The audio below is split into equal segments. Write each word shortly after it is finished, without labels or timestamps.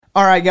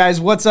All right, guys,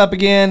 what's up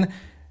again?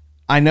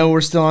 I know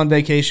we're still on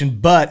vacation,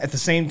 but at the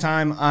same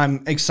time,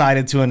 I'm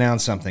excited to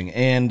announce something.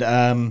 And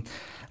I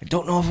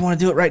don't know if I want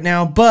to do it right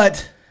now,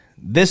 but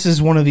this is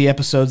one of the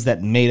episodes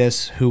that made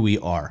us who we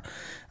are.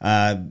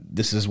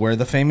 This is where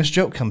the famous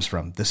joke comes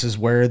from. This is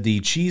where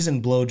the cheese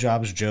and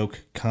blowjobs joke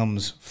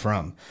comes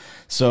from.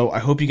 So I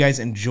hope you guys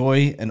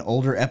enjoy an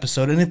older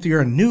episode. And if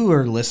you're a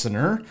newer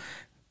listener,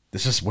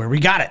 this is where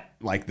we got it.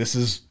 Like, this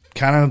is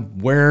kind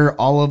of where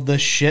all of the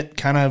shit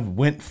kind of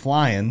went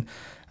flying,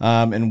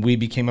 and we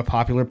became a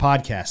popular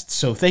podcast.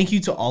 So thank you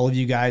to all of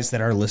you guys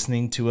that are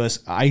listening to us.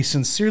 I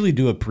sincerely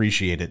do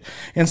appreciate it.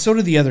 And so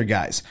do the other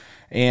guys.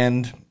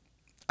 And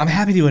I'm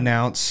happy to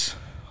announce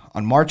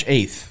on March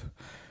 8th,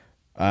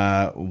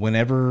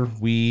 whenever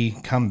we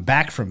come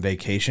back from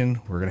vacation,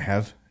 we're going to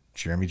have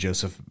Jeremy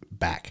Joseph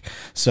back.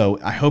 So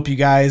I hope you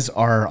guys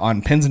are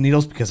on pins and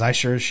needles, because I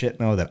sure as shit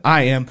know that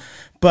I am.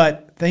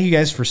 But thank you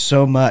guys for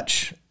so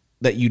much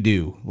that you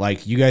do.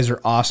 Like, you guys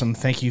are awesome.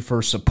 Thank you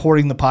for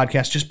supporting the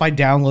podcast just by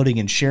downloading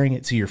and sharing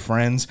it to your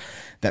friends.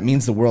 That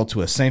means the world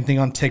to us. Same thing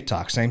on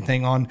TikTok, same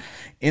thing on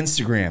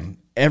Instagram.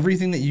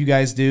 Everything that you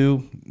guys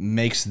do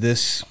makes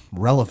this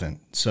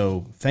relevant.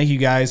 So thank you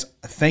guys.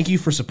 Thank you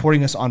for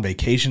supporting us on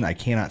vacation. I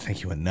cannot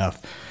thank you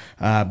enough.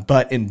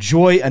 But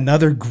enjoy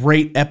another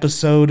great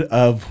episode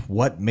of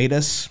what made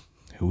us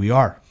who we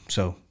are.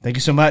 So thank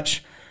you so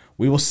much.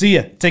 We will see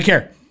you. Take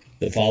care.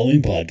 The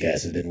following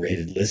podcast has been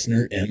rated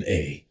Listener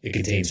MA. It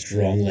contains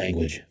strong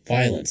language,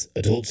 violence,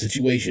 adult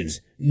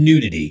situations,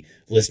 nudity.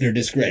 Listener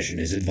discretion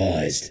is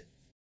advised.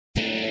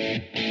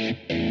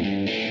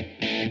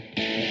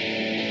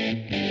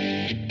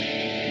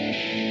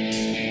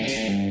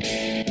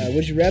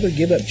 Would you rather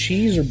give up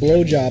cheese or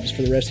blowjobs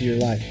for the rest of your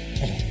life?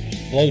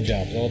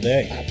 Blowjobs all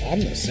day.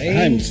 I'm the same.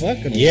 I'm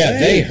fucking Yeah,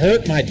 same. they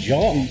hurt my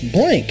jaw.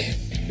 Blank.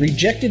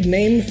 Rejected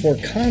name for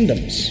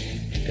condoms.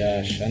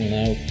 Gosh, I don't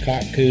know.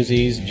 Cock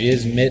koozies,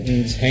 jizz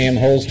mittens, ham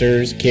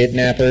holsters,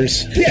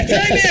 kidnappers. Yeah,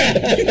 try it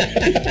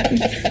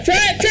now. try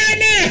it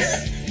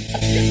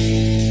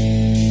now.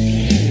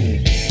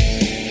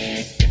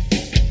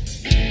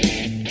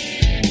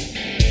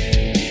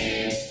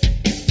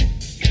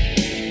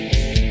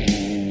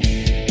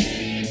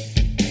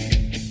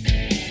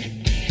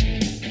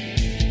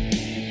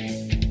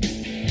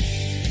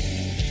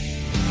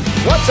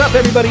 What's up,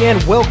 everybody,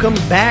 and welcome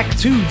back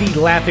to the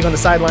Laughing on the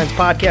Sidelines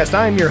podcast.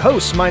 I'm your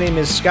host. My name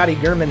is Scotty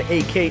Gurman,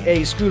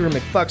 a.k.a. Scooter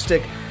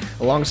McFuckstick.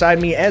 Alongside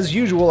me, as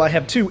usual, I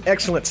have two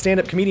excellent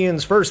stand-up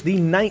comedians. First, the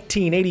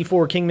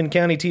 1984 Kingman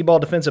County T-Ball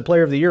Defensive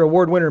Player of the Year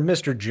award winner,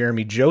 Mr.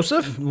 Jeremy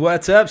Joseph.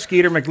 What's up,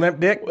 Skeeter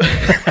McLimpdick?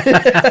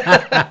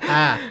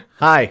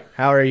 Hi,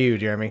 how are you,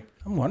 Jeremy?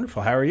 I'm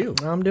wonderful. How are you?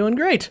 I'm doing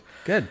great.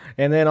 Good.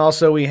 And then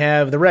also we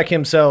have the wreck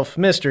himself,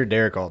 Mr.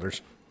 Derek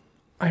Alders.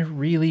 I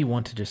really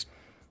want to just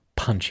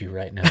punch you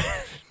right now.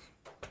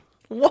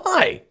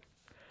 Why?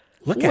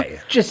 Look at you.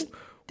 Just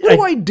what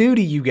do I do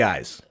to you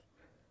guys?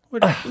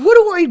 What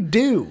do I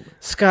do?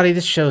 Scotty,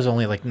 this show's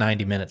only like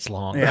 90 minutes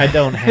long. I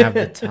don't have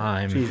the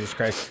time. Jesus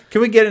Christ.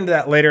 Can we get into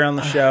that later on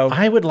the show?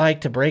 I would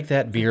like to break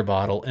that beer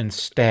bottle and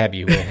stab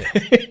you with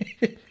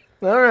it.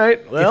 All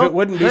right. Well, if it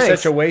wouldn't be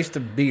thanks. such a waste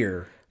of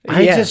beer.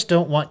 I just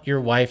don't want your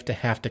wife to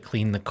have to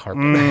clean the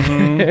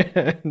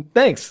carpet.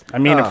 Thanks. I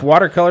mean, if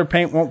watercolor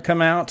paint won't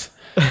come out,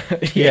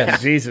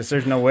 Yes. Jesus,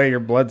 there's no way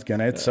your blood's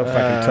gonna. It's so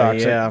fucking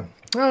toxic. Yeah.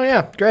 Oh,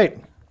 yeah. Great.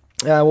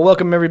 Well,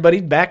 welcome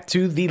everybody back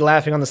to the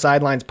Laughing on the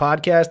Sidelines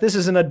podcast. This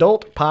is an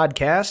adult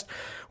podcast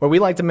where we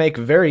like to make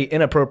very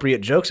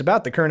inappropriate jokes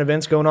about the current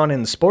events going on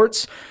in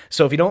sports.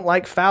 So if you don't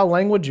like foul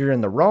language, you're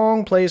in the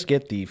wrong place.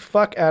 Get the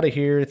fuck out of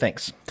here.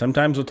 Thanks.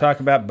 Sometimes we'll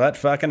talk about butt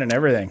fucking and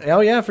everything.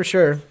 Oh, yeah, for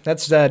sure.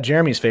 That's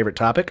Jeremy's favorite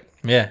topic.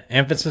 Yeah,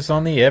 emphasis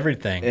on the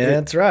everything. Yeah,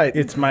 that's right.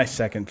 It's my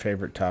second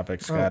favorite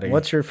topic, Scotty.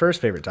 What's your first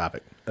favorite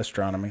topic?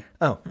 astronomy?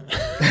 Oh.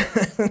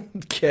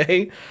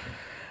 Okay.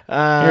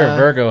 You're a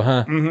Virgo,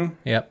 huh? Mm-hmm.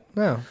 Yep.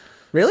 Oh,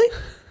 really?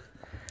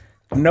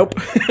 Nope.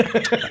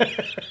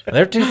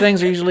 There are two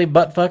things are usually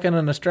butt fucking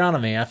and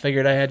astronomy. I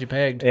figured I had you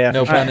pegged. Yeah,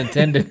 No for pun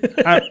intended.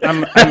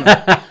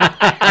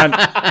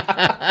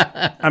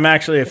 I'm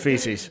actually a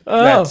feces.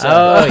 Oh,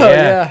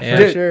 yeah. for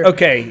Dude, sure.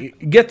 okay,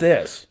 get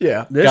this.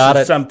 Yeah. This Got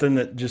is it. something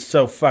that just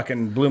so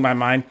fucking blew my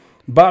mind.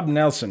 Bob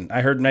Nelson,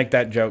 I heard make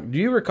that joke. Do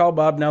you recall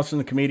Bob Nelson,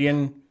 the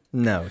comedian?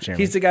 No,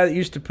 Jeremy. He's the guy that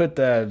used to put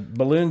the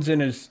balloons in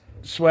his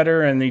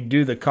sweater and he'd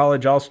do the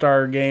college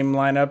all-star game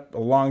lineup a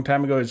long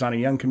time ago. He was on a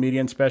Young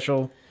Comedian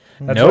special.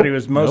 That's Nope. what he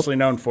was mostly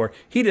known for.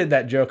 He did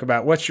that joke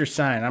about, what's your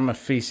sign? I'm a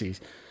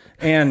feces.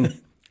 And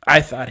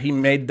I thought he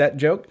made that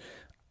joke.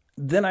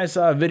 Then I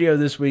saw a video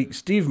this week,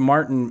 Steve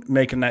Martin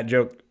making that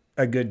joke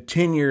a good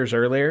 10 years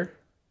earlier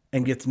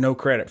and gets no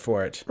credit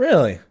for it.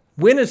 Really?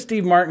 When is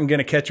Steve Martin going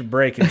to catch a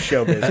break in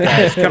showbiz,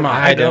 guys? Come on.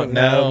 I don't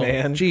know.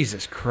 man.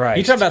 Jesus Christ.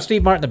 You talking about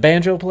Steve Martin, the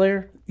banjo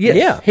player? Yes.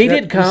 Yeah. He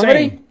That- did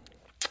comedy?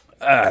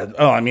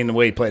 I mean, the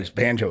way he played his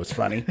banjo was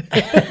funny.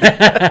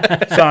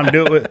 Saw him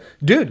do it with...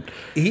 Dude,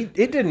 it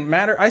didn't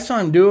matter. I saw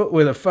him do it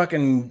with a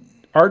fucking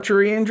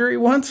archery injury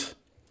once.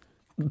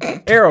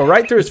 Arrow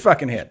right through his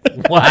fucking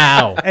head.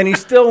 Wow. And he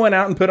still went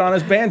out and put on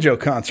his banjo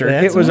concert.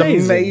 That's it was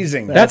amazing.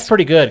 amazing. That's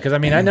pretty good because I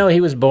mean I know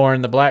he was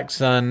born the black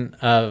son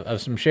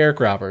of some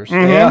sharecroppers.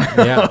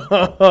 Yeah.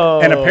 Yeah.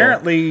 And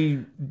apparently,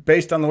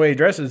 based on the way he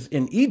dresses,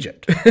 in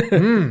Egypt. Oh, Some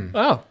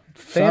look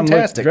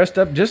fantastic. dressed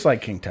up just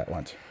like King Tut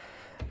once.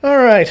 All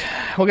right.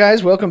 Well,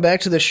 guys, welcome back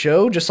to the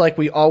show. Just like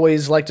we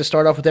always like to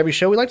start off with every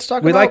show, we like to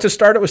talk We about... like to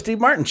start it with Steve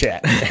Martin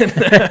chat.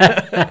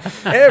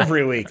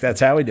 Every week,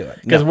 that's how we do it.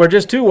 Because we're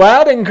just two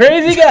wild and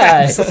crazy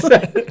guys.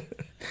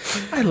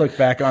 I look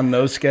back on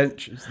those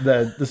sketches,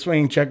 the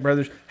Swinging Czech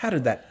Brothers. How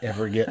did that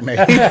ever get made?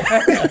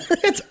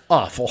 It's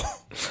awful.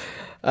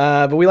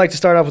 But we like to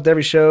start off with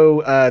every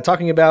show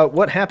talking about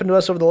what happened to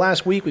us over the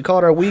last week. We call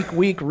it our week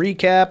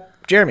recap.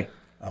 Jeremy.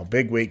 Oh,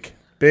 big week.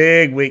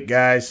 Big week,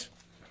 guys.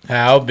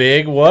 How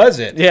big was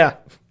it? Yeah.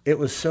 It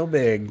was so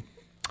big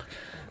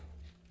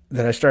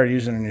that I started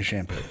using a new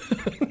shampoo.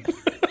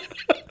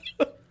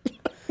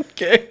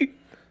 Okay.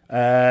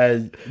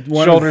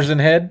 Shoulders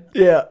and head.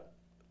 Yeah.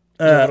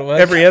 What it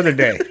was? Every other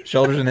day.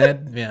 Shoulders and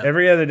head. Yeah.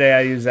 Every other day I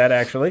use that,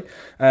 actually. Get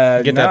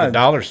that at no, the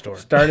dollar store.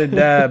 Started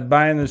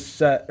buying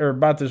this, or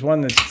bought this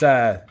one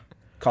that's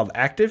called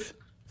Active.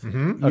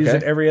 Mm-hmm. Use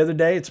it every other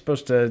day. It's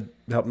supposed to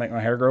help make my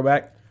hair grow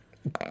back.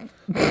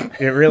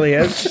 It really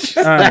is.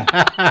 And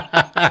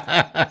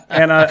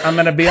I'm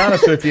going to be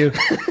honest with you.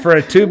 For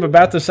a tube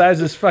about the size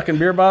of this fucking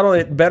beer bottle,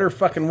 it better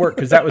fucking work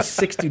because that was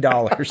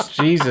 $60.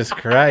 Jesus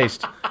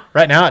Christ.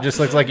 Right now it just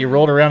looks like you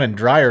rolled around in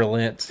dryer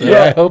lint. So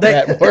Yeah, I hope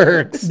that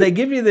works. They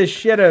give you this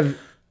shit of,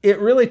 it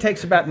really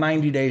takes about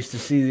 90 days to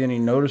see any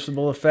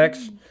noticeable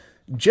effects.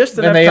 Just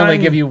enough And they time, only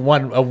give you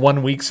a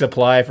 1 week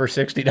supply for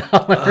 $60.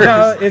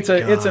 No, it's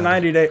a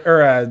 90-day or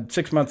a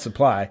 6-month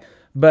supply.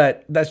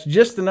 But that's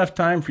just enough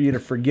time for you to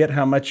forget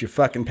how much you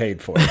fucking paid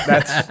for it.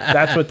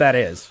 That's what that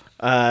is.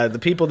 The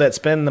people that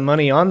spend the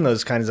money on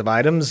those kinds of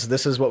items,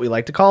 this is what we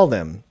like to call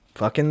them.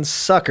 Fucking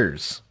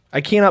suckers. I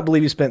cannot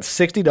believe you spent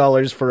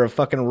 $60 for a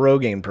fucking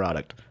Rogaine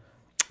product.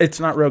 It's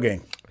not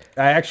Rogaine.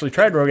 I actually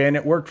tried Rogaine.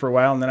 It worked for a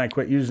while, and then I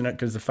quit using it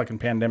because the fucking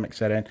pandemic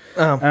set in.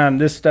 Oh.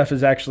 This stuff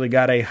has actually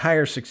got a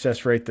higher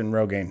success rate than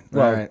Rogaine.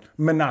 Well, Right.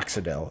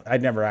 Minoxidil.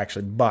 I'd never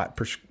actually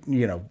bought, Is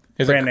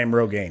brand name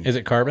Rogaine. Is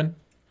it carbon?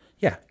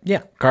 Yeah.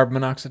 Yeah. Carbon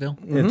monoxidil?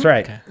 That's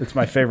right. It's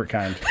my favorite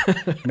kind.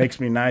 Makes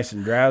me nice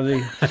and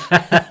drowsy.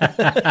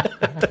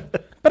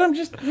 But I'm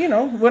just,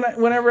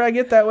 whenever I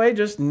get that way,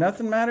 just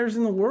nothing matters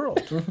in the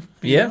world.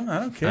 Yeah. I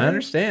don't care. I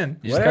understand.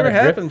 You Whatever just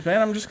kinda happens,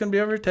 man, I'm just going to be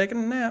over here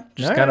taking a nap.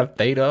 Just kind of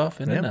fade off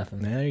into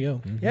nothing. There you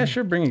go. Yeah,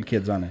 sure, bring your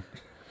kids on it.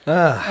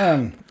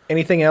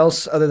 Anything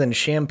else other than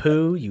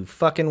shampoo, you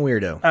fucking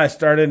weirdo? I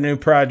started a new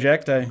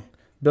project. I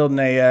building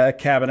a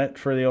cabinet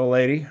for the old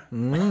lady.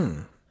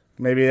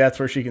 Maybe that's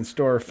where she can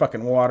store her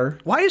fucking water.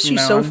 Why is she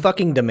so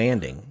fucking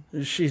demanding?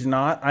 She's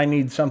not. I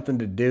need something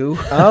to do.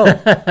 Oh,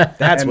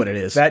 that's And what it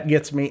is. That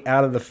gets me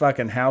out of the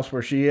fucking house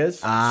where she is.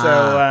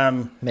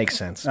 So, Makes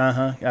sense.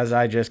 as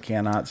I just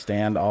cannot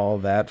stand all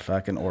that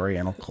fucking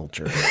Oriental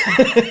culture.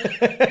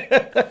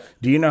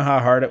 Do you know how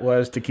hard it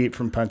was to keep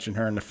from punching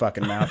her in the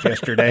fucking mouth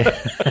yesterday?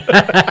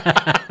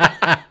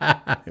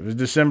 It was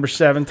December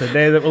 7th, a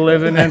day that will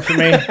live in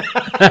infamy.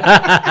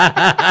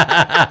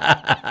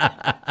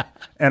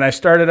 And I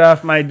started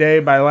off my day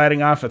by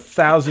lighting off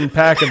 1,000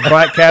 pack of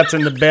Black Cats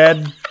in the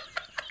bed.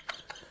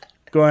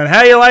 Going,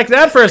 how you like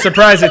that for a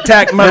surprise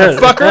attack,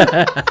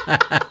 motherfucker?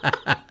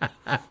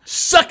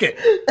 Suck it.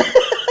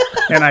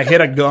 And I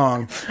hit a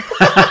gong.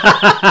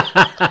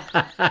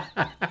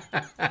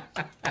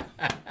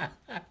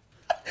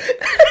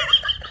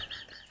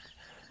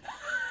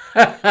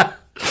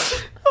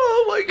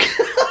 Oh my god.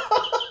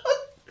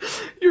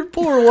 Your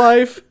poor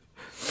wife.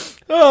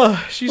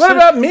 Oh, she's What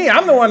about me?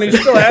 I'm the one who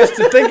still has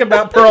to think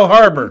about Pearl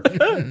Harbor.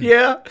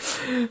 Yeah,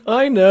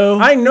 I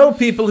know. I know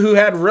people who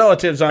had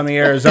relatives on the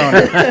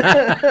Arizona.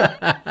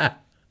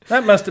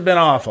 That must have been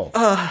awful.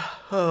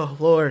 Oh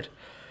Lord.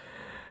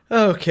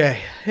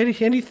 Okay.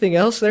 Anything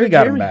else there? We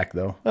got Jeremy? him back,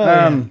 though.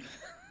 God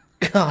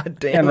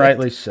damn. And it.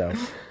 rightly so.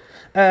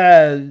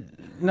 No,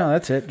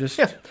 that's it.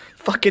 Just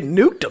Fucking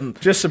nuked him.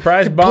 just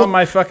surprise bomb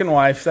my fucking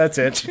wife. That's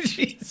it.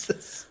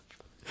 Jesus.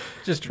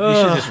 You should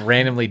just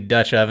randomly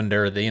Dutch oven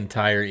her the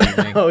entire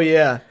evening. Oh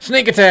yeah.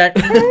 Sneak attack.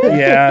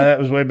 Yeah, that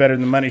was way better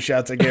than the money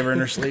shots I gave her in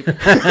her sleep. And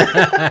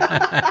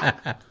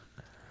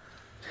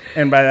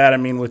by that I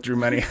mean withdrew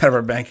money out of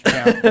her bank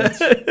account.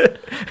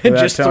 And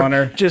just telling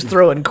her. just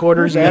throwing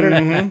quarters at her.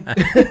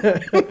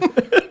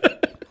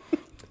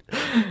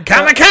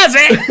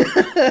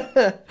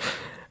 Kamikaze!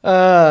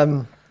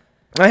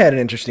 I had an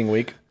interesting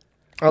week.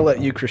 I'll let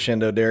you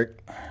crescendo, Derek.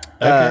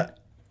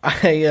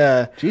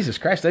 Jesus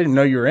Christ, I didn't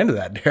know you were into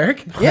that,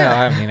 Derek. Yeah,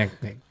 I mean, I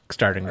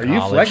started in Are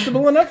college. you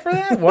flexible enough for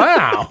that?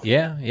 Wow.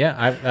 Yeah.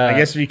 I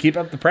guess if you keep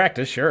up the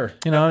practice, sure.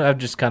 I've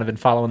just kind of been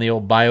following the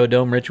old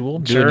biodome ritual,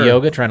 doing Sure.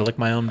 yoga, trying to lick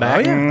my own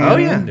back. Oh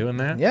yeah. Doing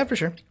that. Yeah, for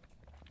sure.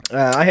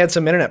 I had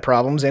some internet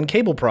problems and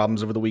cable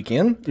problems over the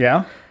weekend.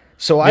 Yeah.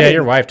 So Yeah,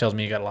 your wife tells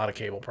me you got a lot of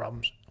cable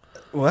problems.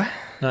 What?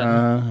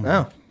 Nothing.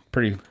 Oh.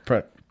 Pretty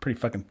Pretty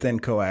fucking thin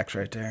coax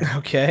right there.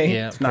 Okay.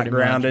 Yeah, It's not pretty much.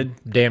 grounded.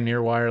 Damn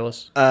near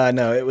wireless.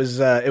 No, it was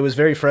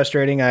very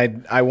frustrating.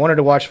 I wanted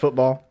to watch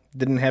football,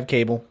 didn't have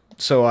cable,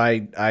 so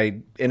I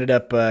ended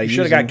up You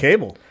should have got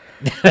cable.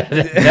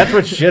 That's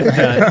what should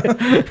have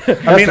done.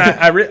 I mean,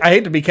 I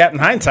hate to be Captain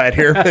Hindsight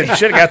here, but you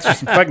should have got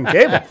some fucking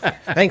cable.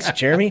 Thanks,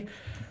 Jeremy.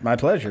 My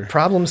pleasure.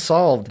 Problem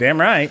solved. Damn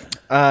right.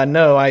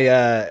 No,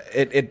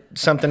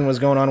 something was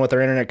going on with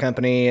our internet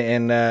company,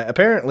 and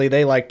apparently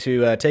they like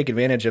to take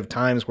advantage of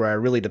times where I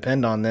really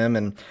depend on them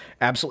and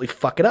absolutely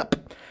fuck it up.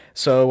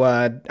 So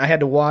I had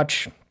to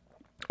watch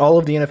all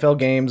of the NFL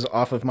games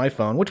off of my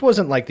phone, which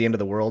wasn't like the end of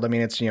the world. I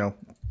mean, it's I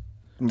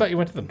thought you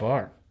went to the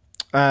bar.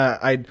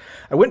 I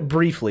went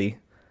briefly,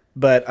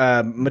 but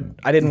I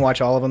didn't watch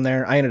all of them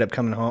there. I ended up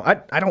coming home.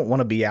 I don't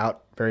want to be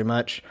out very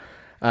much.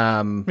 Yeah,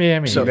 I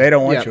mean, So they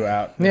don't want you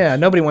out. Yeah,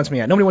 nobody wants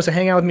me out. Nobody wants to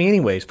hang out with me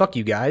anyways. Fuck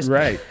you guys.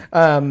 Right.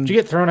 did you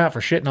get thrown out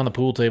for shitting on the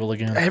pool table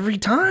again? Every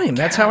time.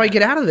 That's how I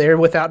get out of there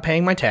without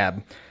paying my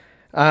tab.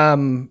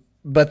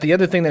 But the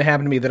other thing that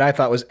happened to me that I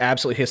thought was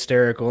absolutely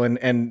hysterical,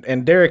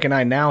 and Derek and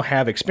I now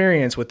have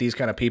experience with these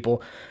kind of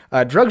people.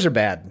 Drugs are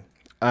bad.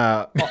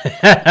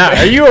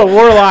 Are you a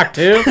warlock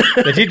too?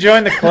 Did you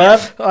join the club?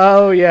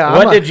 Oh yeah.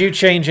 What did you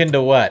change into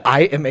what?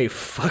 I am a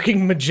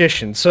fucking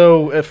magician.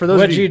 So for those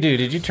What'd of you do?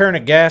 Did you turn a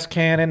gas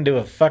can into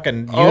a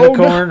fucking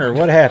unicorn or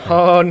what happened?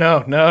 Oh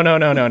no.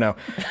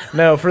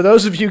 No, for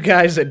those of you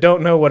guys that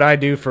don't know what I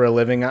do for a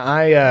living,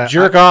 I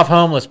Jerk off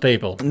homeless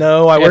people.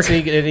 No, I work.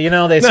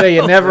 They say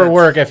you never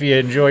work if you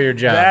enjoy your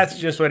job. That's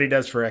just what he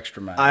does for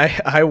extra money.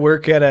 I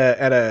work at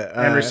a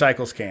and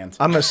recycles cans.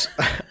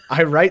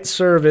 I write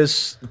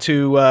service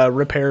to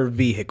repair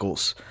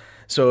vehicles.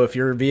 So if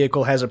your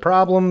vehicle has a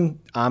problem,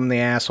 I'm the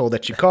asshole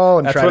that you call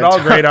and That's try what to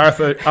all great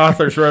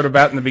authors wrote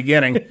about in the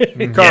beginning.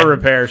 Car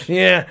repairs.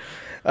 Yeah.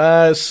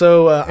 In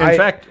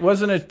fact,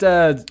 wasn't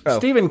it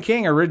Stephen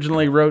King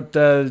originally wrote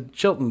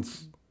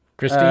Chilton's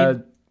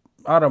Christine?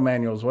 auto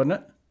manuals, wasn't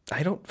it?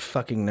 I don't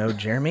fucking know,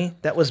 Jeremy.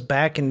 That was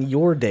back in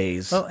your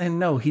days. Well, and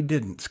no, he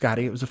didn't,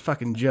 Scotty. It was a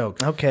fucking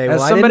joke. Okay, As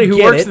well, I somebody didn't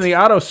who get works it. in the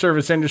auto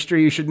service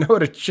industry, you should know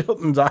what a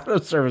Chilton's auto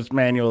service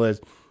manual is.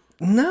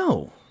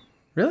 No.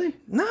 Really?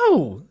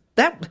 No.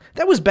 That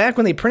was back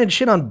when they printed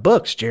shit on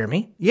books,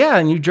 Jeremy. Yeah,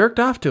 and you jerked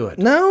off to it.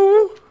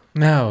 No.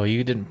 No,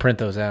 you didn't print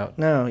those out.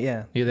 No,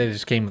 yeah. They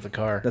just came with the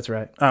car. That's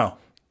right. Oh.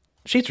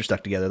 Sheets are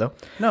stuck together, though.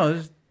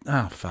 No,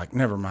 oh, fuck.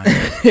 Never mind.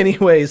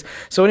 anyways,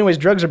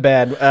 drugs are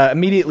bad.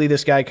 Immediately,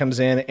 this guy comes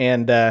in,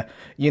 and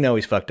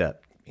he's fucked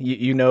up.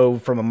 You know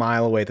from a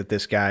mile away that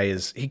this guy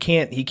is he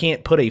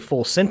can't put a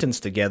full sentence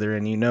together,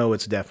 and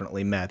it's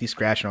definitely meth. He's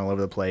scratching all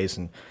over the place,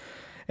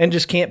 and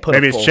just can't put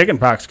Maybe it's chicken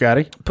pox,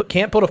 Scotty.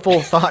 Can't put a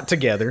full thought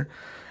together.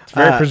 It's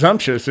very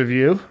presumptuous of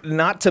you.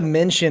 Not to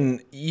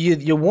mention,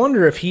 you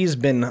wonder if he's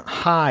been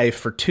high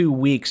for 2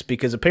 weeks,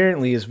 because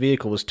apparently his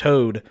vehicle was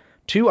towed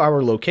to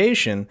our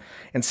location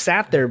and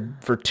sat there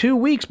for 2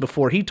 weeks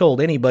before he told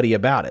anybody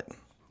about it.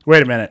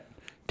 Wait a minute.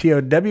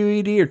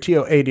 TOWED or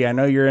TOAD? I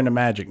know you're into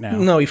magic now.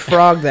 No, he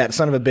frogged that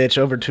son of a bitch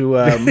over to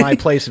my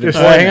place of Well,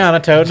 employment. hang on, a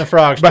toad and a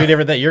frog's two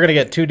different things. You're going to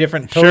get two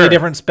different, totally Sure.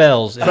 different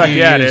spells. if Fuck you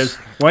yeah, it use- is.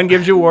 One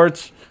gives you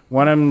warts.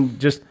 One of them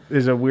just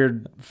is a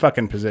weird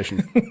fucking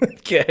position.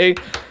 Okay.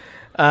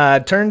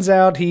 Turns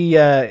out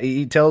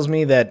he tells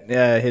me that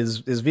his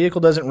vehicle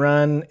doesn't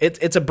run.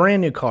 It's a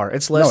brand new car.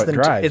 It's less No, it than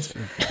drives.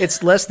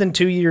 it's less than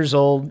 2 years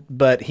old,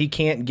 but he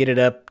can't get it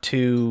up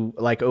to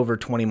like over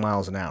 20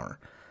 miles an hour.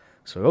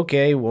 So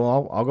okay,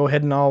 well I'll go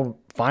ahead and I'll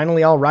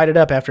write it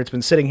up after it's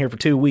been sitting here for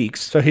 2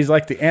 weeks. So he's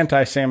like the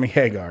anti-Sammy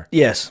Hagar.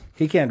 Yes.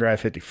 He can't drive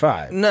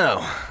 55.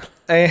 No.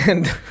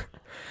 And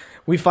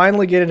we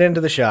finally get it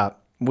into the shop.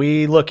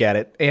 We look at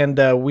it, and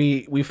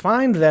we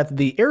find that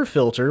the air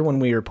filter, when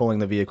we are pulling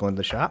the vehicle into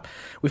the shop,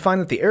 we find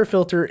that the air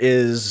filter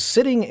is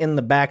sitting in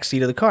the back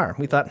seat of the car.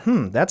 We thought,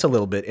 that's a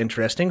little bit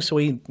interesting. So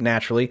we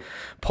naturally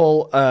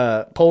pull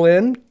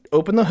in,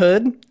 open the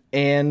hood,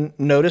 and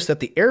notice that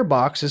the air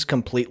box is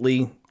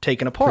completely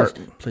taken apart.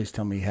 Please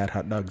tell me he had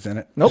hot dogs in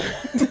it. Nope.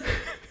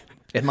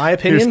 In my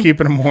He was opinion,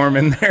 keeping them warm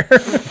in there.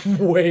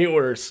 way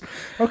worse.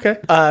 Okay.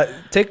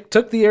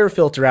 Took the air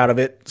filter out of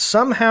it,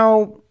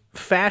 somehow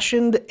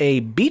fashioned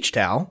a beach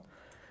towel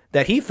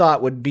that he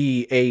thought would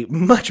be a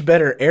much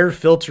better air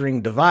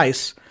filtering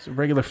device, It's a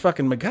regular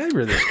fucking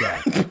MacGyver, this guy.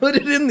 put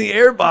it in the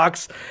air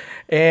box,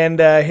 and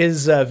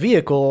his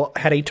vehicle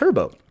had a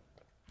turbo.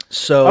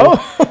 So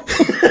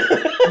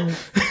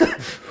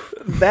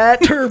that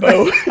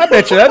turbo, I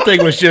bet you that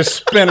thing was just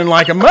spinning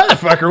like a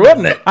motherfucker,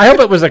 wasn't it? I hope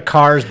it was a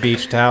car's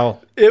beach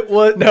towel. it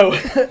was no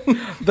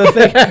the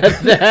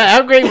thing.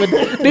 How great would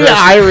be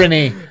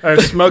irony?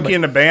 Smokey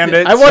and the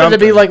Bandit. I wanted to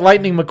be something. like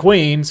Lightning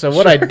McQueen, so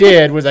what I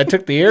did was I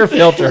took the air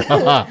filter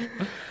off.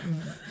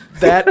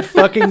 That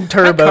fucking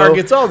Car turbo.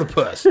 gets all the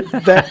puss.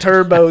 That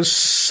turbo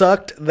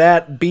sucked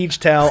that beach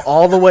towel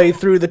all the way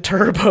through the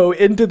turbo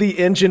into the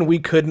engine. We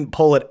couldn't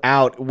pull it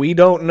out. We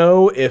don't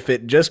know if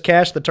it just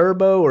cashed the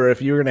turbo or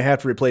if you're going to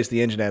have to replace the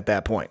engine at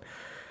that point.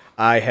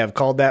 I have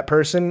called that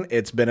person.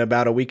 It's been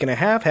about a week and a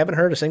half. Haven't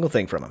heard a single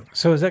thing from him.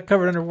 So is that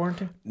covered under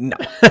warranty? No.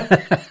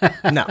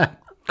 No.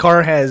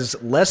 Car has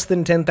less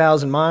than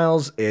 10,000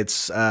 miles.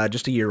 It's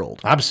just a year old.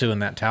 I'm suing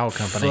that towel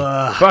company.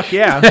 Fuck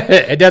yeah.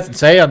 It doesn't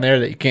say on there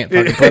that you can't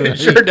fucking put it. It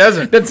sure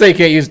doesn't. It doesn't say you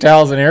can't use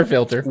towels and air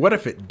filter. What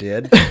if it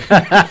did?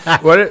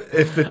 What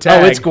if the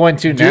tag? Oh, it's going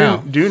to now.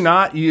 Do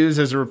not use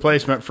as a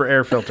replacement for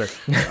air filter.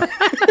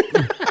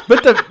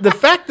 But the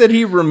fact that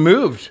he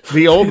removed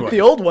the old one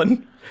The old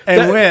one.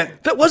 and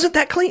That wasn't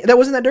that clean. That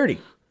wasn't that dirty.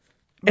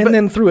 And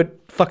then threw a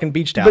fucking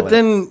beach towel. but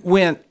then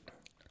went,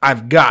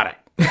 I've got it.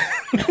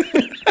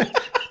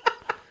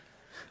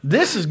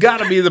 This has got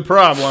to be the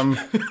problem.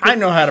 I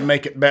know how to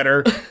make it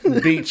better.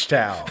 Beach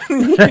towel.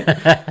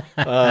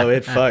 Oh,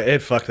 it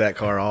fucked that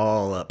car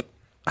all up.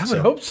 I would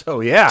hope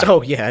so, yeah.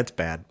 Oh yeah, it's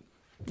bad.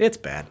 It's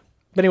bad.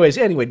 But anyway,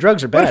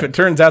 drugs are What if bad. it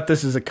turns out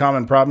this is a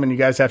common problem and you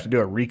guys have to do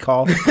a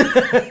recall?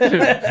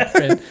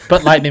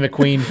 Put Lightning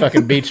McQueen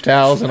fucking beach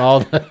towels and all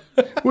the.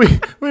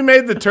 we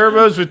made the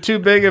turbos with too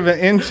big of an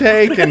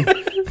intake,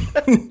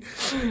 and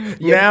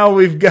now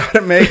we've got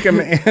to make them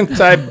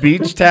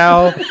anti-beach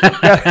towel.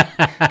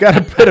 Got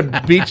to put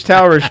a beach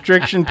towel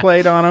restriction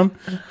plate on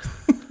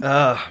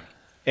them.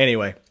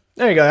 Anyway,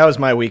 there you go. That was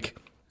my week.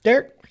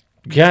 Derek?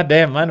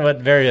 Goddamn, mine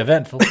wasn't very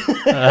eventful.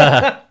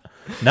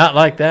 Not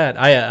like that.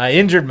 I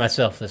injured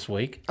myself this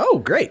week. Oh,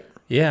 great.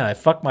 Yeah, I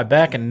fucked my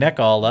back and neck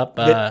all up.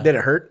 Did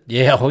it hurt?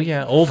 Yeah, oh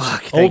yeah.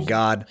 Thank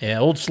God. Yeah,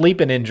 old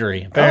sleeping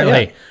injury.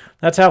 Apparently. yeah.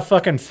 That's how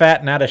fucking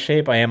fat and out of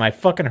shape I am. I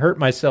fucking hurt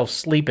myself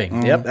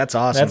sleeping. Yep, that's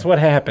awesome. That's what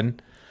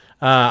happened.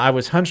 I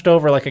was hunched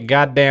over like a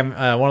goddamn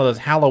one of those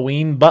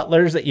Halloween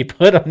butlers that you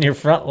put on your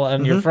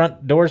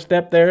front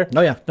doorstep there.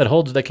 Oh, yeah. That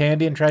holds the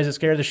candy and tries to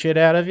scare the shit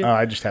out of you. Oh,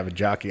 I just have a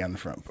jockey on the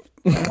front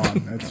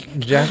lawn. That's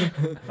Jacket?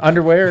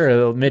 Underwear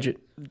or a midget?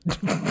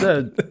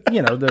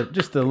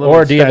 just the little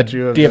Or do you have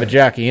statue of a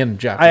jockey in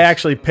jockey? I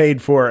actually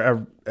paid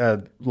for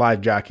a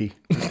live jockey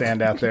to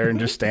stand out there and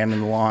just stand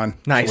in the lawn.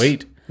 Nice.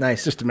 Sweet.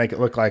 Nice. Just to make it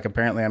look like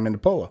apparently I'm into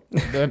polo.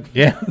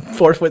 Yeah.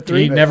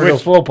 4'3". You never go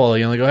full polo.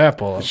 You only go half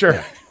polo.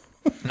 Sure.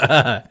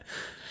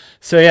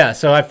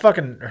 So I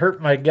fucking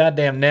hurt my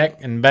goddamn neck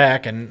and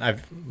back, and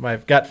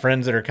I've got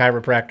friends that are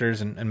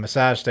chiropractors and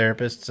massage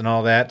therapists and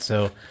all that.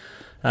 So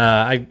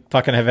I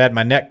fucking have had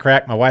my neck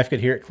cracked. My wife could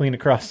hear it clean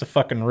across the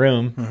fucking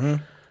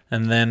room,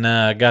 and then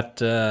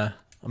got a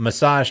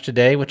massage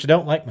today, which I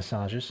don't like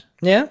massages.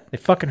 Yeah? They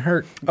fucking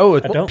hurt. Oh, I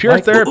don't pure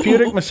like-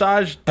 therapeutic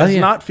massage does yeah.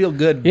 not feel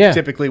good Yeah.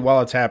 typically while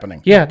it's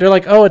happening. Yeah, they're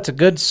like, oh, it's a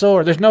good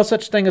sore. There's no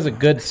such thing as a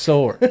good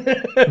sore.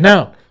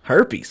 No.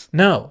 Herpes.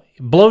 No.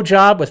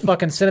 Blowjob with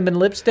fucking cinnamon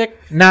lipstick,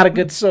 not a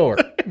good sore.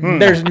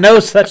 There's no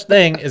such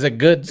thing as a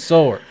good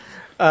sore.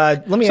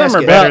 Let me Some ask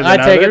are you. better I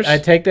than take others. it. I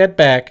take that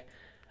back.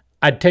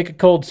 I'd take a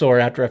cold sore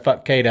after I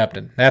fuck Kate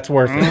Upton. That's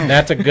worth it.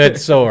 That's a good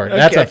sore.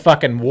 That's a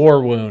fucking war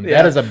wound.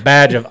 That is a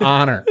badge of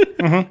honor.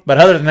 But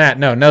other than that,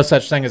 no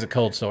such thing as a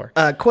cold sore.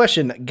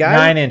 Question. Guy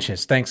 9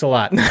 inches. Thanks a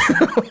lot.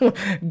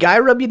 guy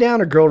rub you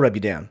down or girl rub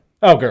you down?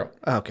 Oh, girl.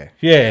 Oh, okay.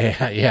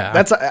 Yeah.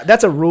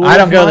 That's a rule. I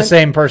don't of go mine. the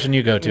same person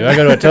you go to. I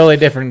go to a totally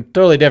different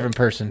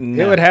person.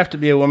 It would have to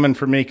be a woman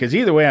for me because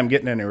either way I'm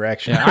getting an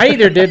erection. I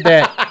either did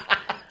that.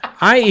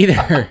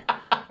 I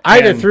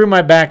either threw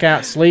my back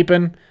out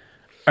sleeping,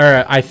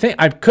 or I think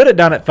I could have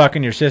done it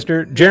fucking your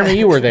sister. Jeremy,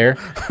 you were there.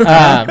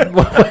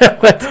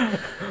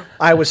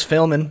 I was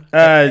filming.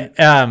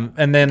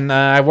 And then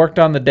I worked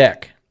on the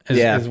deck.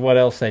 Yeah. Is what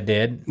else I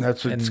did.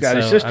 That's what And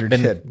Scotty's so sister I've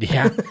been, did.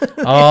 Yeah,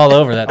 all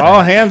over that.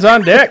 All thing. hands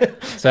on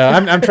deck. So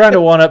I'm trying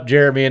to one up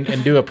Jeremy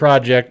and do a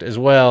project as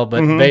well.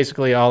 But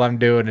basically, all I'm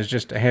doing is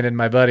just handing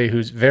my buddy,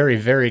 who's very,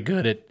 very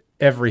good at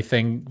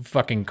everything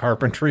fucking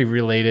carpentry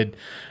related.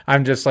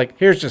 I'm just like,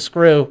 here's the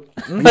screw.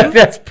 Like,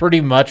 that's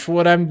pretty much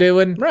what I'm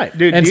doing. Right.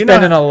 Dude, and do you know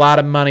spending a lot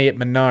of money at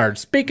Menards.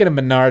 Speaking of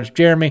Menards,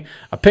 Jeremy,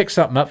 I picked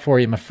something up for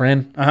you, my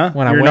friend.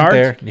 When I Your went Nards?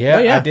 there. Yeah, Oh,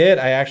 yeah. I did.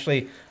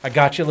 I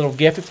got you a little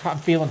gift. I'm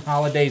feeling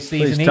holiday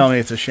season. Please tell me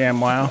it's a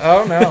ShamWow.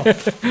 Oh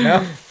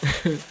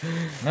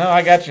no.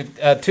 I got you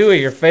 2 of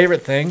your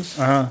favorite things.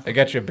 I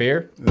got you a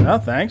beer, No,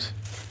 thanks.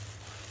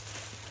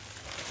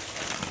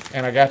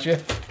 and I got you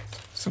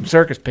some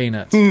circus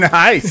peanuts.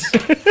 Nice.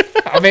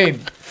 I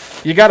mean,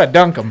 you got to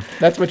dunk them.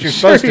 That's what you're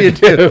Sure supposed to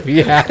you do.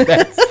 Yeah,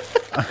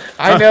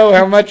 I know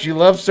how much you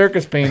love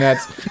circus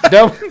peanuts.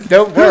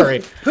 Don't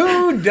worry.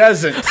 Who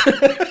doesn't?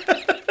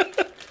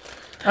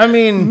 I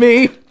mean,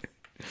 Me.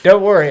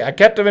 Don't worry. I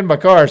kept them in my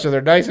car, so they're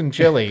nice and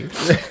chilly.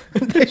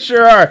 they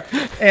sure are.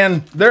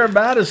 And they're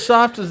about as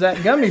soft as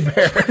that gummy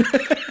bear.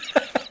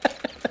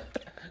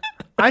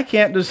 I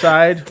can't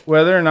decide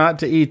whether or not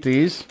to eat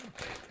these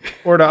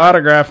or to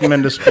autograph them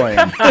and display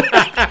them.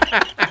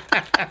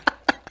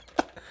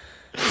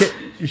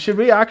 Should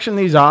we auction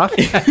these off?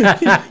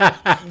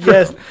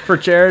 Yes. For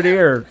charity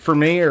or for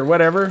me or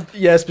whatever?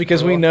 Yes,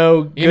 because we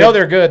know. You know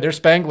they're good. They're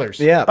Spanglers.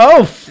 Yeah.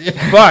 Oh,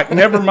 fuck.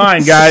 Never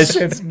mind, guys.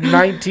 It's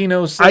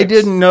 1906. I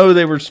didn't know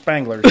they were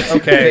Spanglers.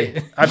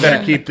 Okay. I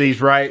better keep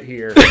these right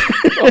here.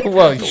 Oh,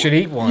 well, you should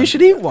eat one. You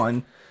should eat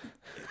one.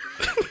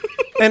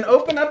 And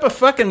open up a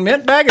fucking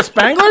mint bag of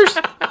Spanglers?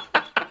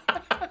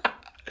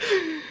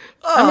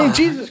 I mean,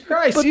 Jesus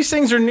Christ, these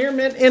things are near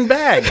mint in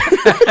bag.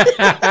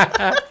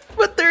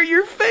 But they're They're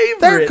your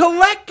favorite. They're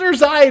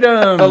collector's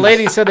items. The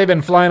lady said they've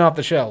been flying off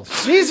the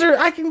shelves. These are.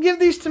 I can give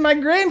these to my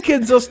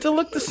grandkids. They'll still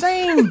look the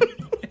same.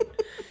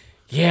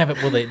 Yeah, but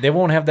they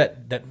won't have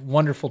that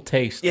wonderful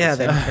taste. Yeah,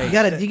 the same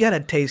taste. you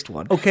gotta taste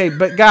one. Okay,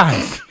 but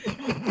guys,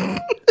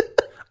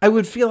 I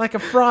would feel like a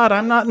fraud.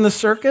 I'm not in the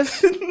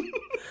circus.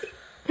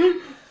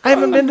 I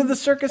haven't been to the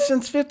circus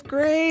since 5th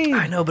grade.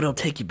 I know, but it'll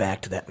take you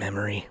back to that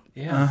memory.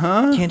 Yeah.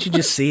 Can't you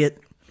just see it?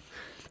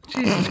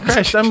 Jesus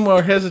Christ, I'm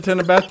more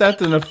hesitant about that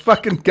than a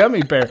fucking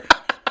gummy bear.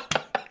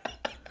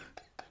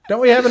 Don't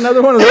we have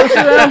another one of those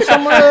around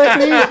somewhere that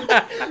I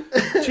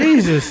can eat?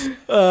 Jesus.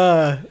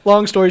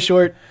 Long story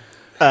short,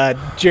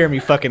 Jeremy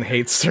fucking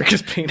hates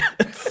circus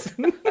peanuts.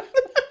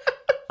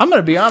 I'm going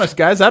to be honest,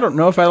 guys. I don't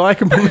know if I like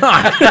them or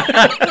not.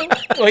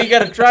 Well, you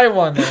got to try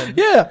one then.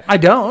 Yeah, I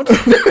don't.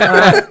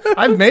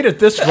 I've made it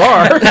this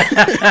far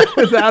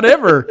without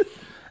ever.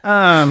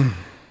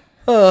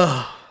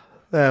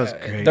 That was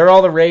great. They're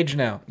all the rage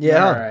now.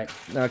 Yeah. All right.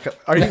 Okay.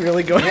 Are you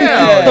really going?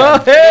 Yeah.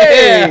 Oh,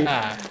 hey!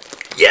 Yeah.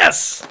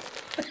 Yes!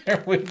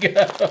 There we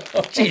go.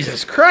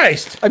 Jesus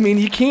Christ. I mean,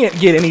 you can't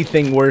get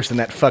anything worse than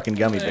that fucking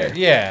gummy bear.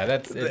 Yeah,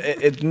 that's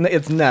it.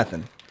 It's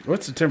nothing.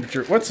 What's the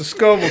temperature? What's the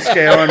Scoville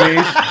scale on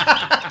these?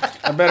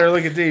 I better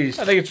look at these.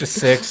 I think it's just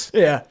 6.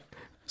 Yeah.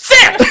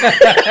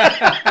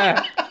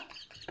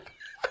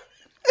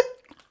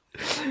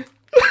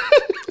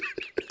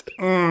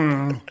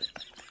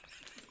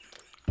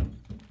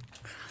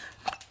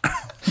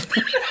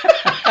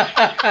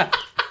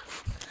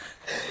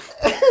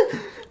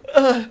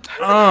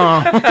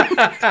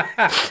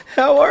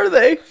 How are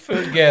they?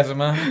 Foodgasm,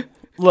 huh?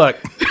 Look.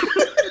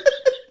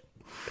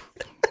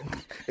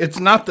 It's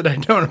not that I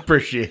don't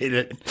appreciate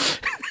it,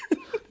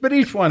 but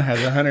each one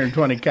has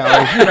 120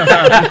 calories. You know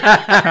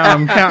how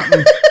I'm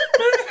counting,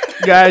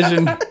 guys.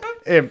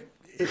 And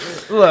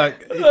look,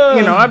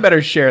 I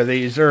better share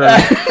these. Or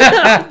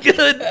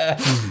Good.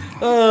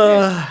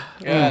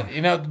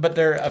 But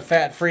they're a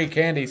fat-free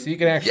candy, so you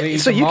can actually eat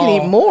So them you can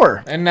all eat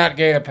more. and not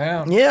gain a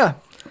pound. Yeah.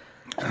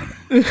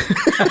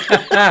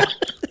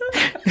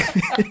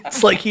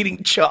 It's like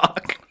eating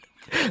chalk.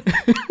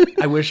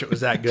 I wish it was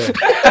that good.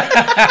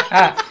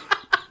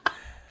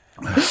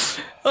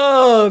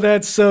 Oh,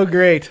 that's so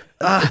great.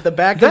 The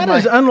back That of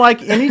is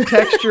unlike any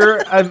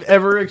texture I've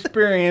ever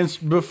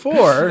experienced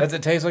before. Does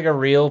it taste like a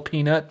real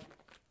peanut?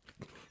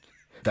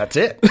 That's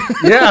it.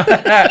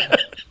 Yeah.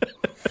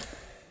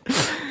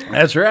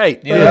 That's right.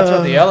 Yeah, that's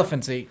what the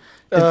elephants eat.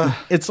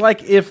 It's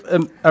like if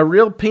a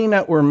real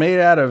peanut were made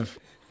out of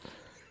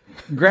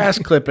grass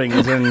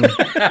clippings and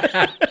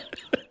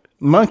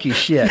monkey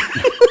shit.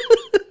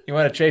 You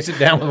want to chase it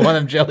down with one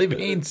of them jelly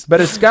beans? But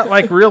it's got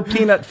like real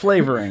peanut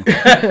flavoring.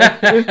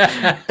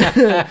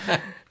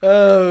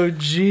 Oh,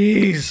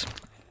 jeez.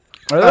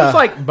 Are those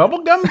like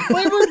bubblegum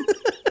flavored?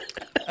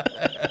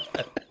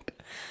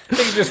 I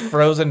think it's just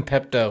frozen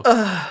Pepto.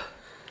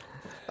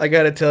 I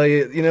got to tell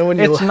you, when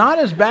you... It's not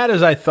as bad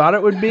as I thought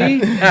it would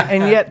be,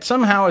 and yet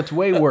somehow it's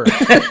way worse.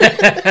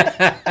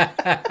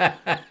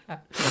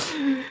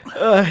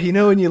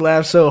 when you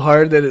laugh so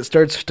hard that it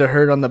starts to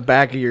hurt on the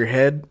back of your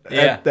head?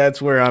 Yeah.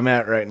 That's where I'm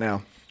at right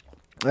now.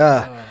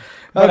 But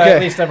okay. at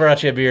least I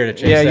brought you a beer to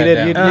chase Yeah, you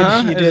that did.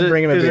 down. You did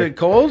bring him a Is beer. it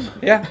cold?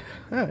 Yeah.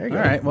 Oh, there you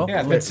All go. right, well, Yeah,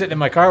 it's been sitting in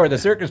my car with a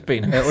circus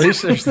peanut. at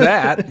least there's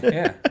that.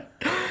 Yeah.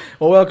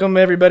 Well, welcome,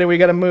 everybody. We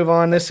got to move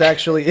on. This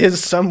actually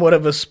is somewhat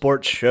of a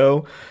sports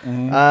show.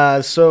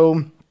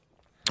 So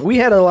we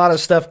had a lot of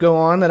stuff go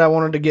on that I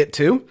wanted to get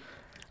to.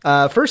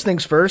 First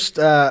things first,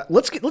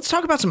 let's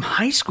talk about some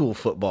high school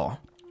football.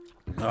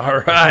 All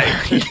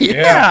right.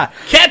 Yeah.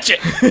 Catch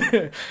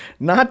it.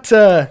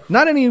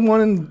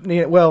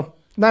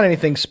 Not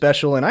anything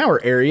special in our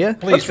area.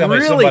 Please tell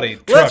me somebody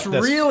Let's trucked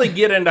this. really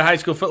get into high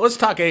school football. Let's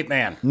talk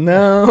 8-man.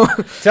 No.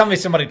 Tell me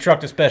somebody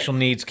trucked a special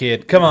needs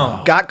kid. Come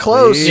on. Got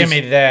close. Give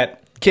me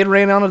that. Kid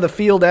ran onto the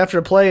field after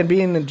a play and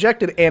being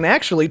ejected and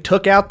actually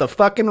took out the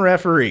fucking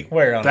referee.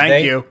 Where on a Thank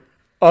date? you.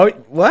 Oh,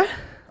 what?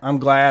 I'm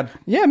glad.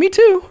 Yeah, me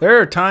too. There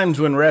are times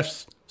when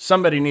refs,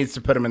 somebody needs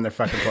to put them in their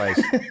fucking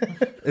place.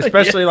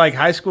 Especially like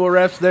high school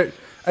refs.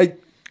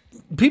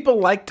 People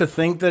like to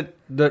think that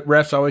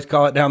refs always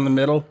call it down the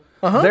middle.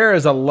 There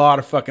is a lot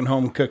of fucking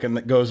home cooking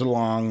that goes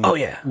along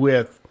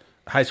with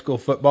high school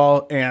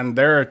football, and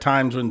there are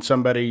times when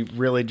somebody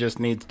really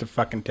just needs to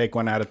fucking take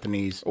one out at the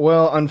knees.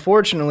 Well,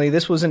 unfortunately,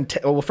 this was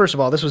first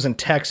of all, this was in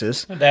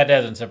Texas. That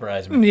doesn't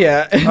surprise me.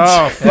 Yeah.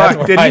 Oh,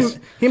 fuck. Did he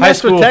high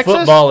mess with school Texas?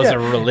 football is a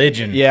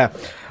religion. Yeah.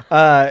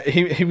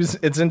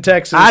 It's in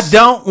Texas. I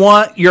don't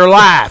want your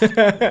life.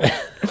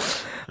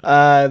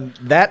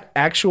 That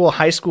actual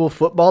high school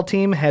football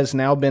team has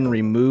now been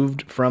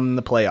removed from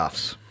the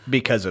playoffs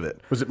because of it.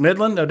 Was it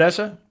Midland,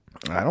 Odessa?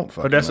 I don't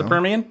fucking Odessa know.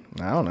 Permian?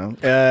 I don't know.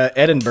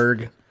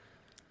 Edinburgh.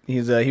 He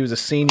was a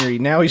senior.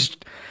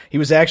 He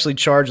was actually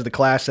charged with a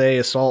Class A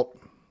assault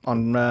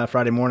on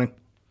Friday morning.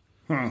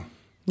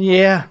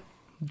 Yeah.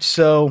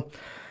 So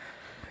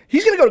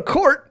he's gonna go to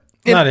court.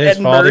 In Not his fault.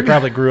 He Edinburgh.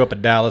 probably grew up a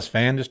Dallas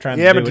fan, just trying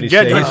Yeah, to do but what the he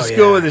judge says. went to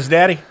school with his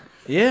daddy.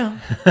 Yeah.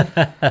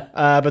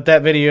 But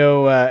that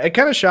video, it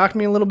kind of shocked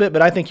me a little bit,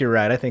 but I think you're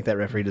right. I think that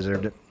referee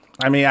deserved it.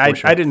 I mean, I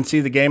didn't see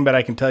the game, but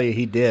I can tell you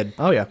he did.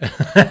 Oh, yeah.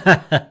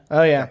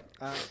 Oh, yeah.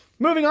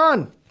 Moving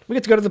on. We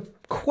get to go to the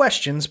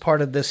questions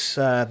part of this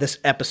this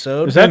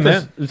episode. Is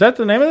that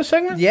the name of the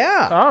segment?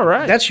 Yeah. All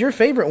right. That's your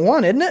favorite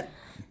one, isn't it?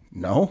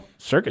 No,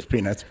 circus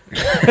peanuts.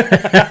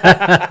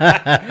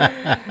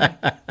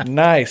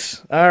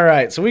 Nice. All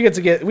right. So we get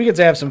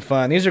to have some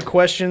fun. These are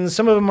questions.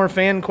 Some of them are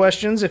fan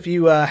questions. If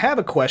you have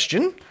a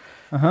question,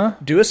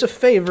 do us a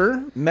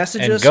favor.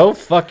 Message And us. go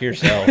fuck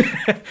yourself.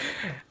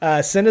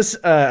 Send us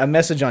a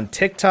message on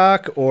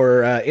TikTok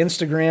or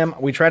Instagram.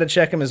 We try to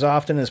check them as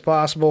often as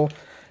possible.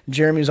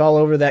 Jeremy's all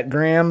over that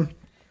gram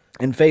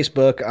and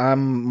Facebook.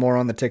 I'm more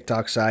on the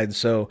TikTok side.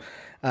 So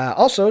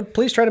also,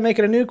 please try to make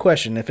it a new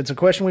question. If it's a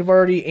question we've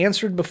already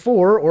answered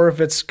before, or if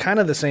it's kind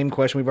of the same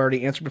question we've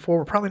already answered before,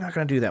 we're probably not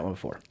going to do that one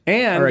before.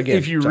 And Or again,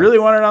 if you sorry. really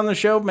want it on the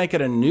show, make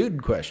it a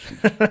nude question.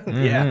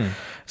 Yeah.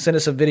 Send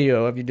us a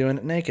video of you doing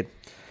it naked.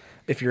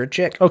 If you're a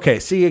chick. Okay,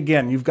 see,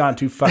 again, you've gone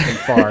too fucking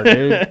far,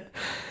 dude.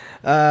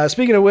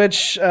 Speaking of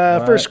which,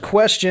 first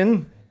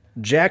question,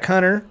 Jack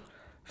Hunter,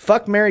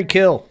 fuck, marry,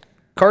 kill.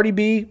 Cardi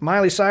B,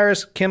 Miley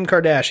Cyrus, Kim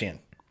Kardashian.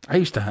 I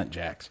used to hunt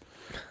jacks.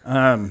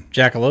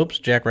 Jackalopes,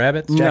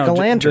 jackrabbits.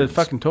 Jack-o'-lanterns. The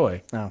fucking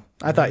toy. Oh,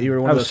 I thought you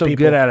were one I of was those so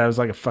people. good at it, I was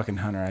like a fucking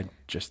hunter. I'd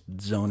just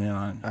zone in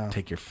on it.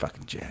 Take your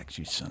fucking jacks,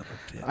 you son of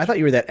a bitch. I thought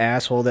you were that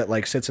asshole that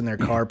like sits in their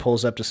car,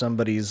 pulls up to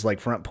somebody's like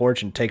front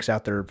porch and takes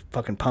out their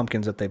fucking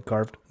pumpkins that they've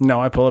carved. No,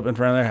 I pull up in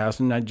front of their house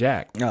and I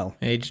jack. No.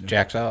 He just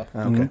jacks off.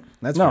 Okay.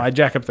 That's No, fair. I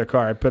jack up their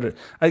car. I put it.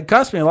 It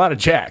cost me a lot of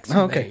jacks.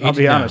 Okay. I'll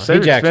be No, honest. he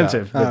They're jacks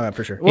expensive. but-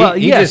 for sure. Well,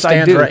 he yes, just I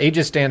stands do. right. He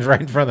just stands right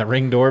in front of the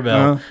ring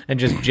doorbell and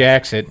just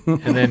jacks it, and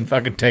then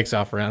fucking takes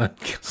off around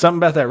it. Something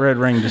about that red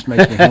ring just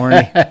makes me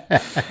horny.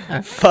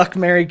 Fuck,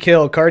 marry,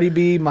 kill. Cardi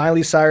B,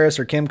 Miley Cyrus,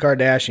 or Kim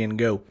Kardashian.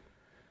 Go.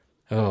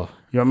 Oh,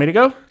 You want me to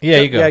go? yeah,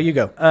 you go. Yeah, you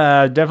go.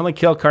 Definitely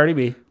kill Cardi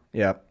B.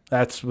 Yeah.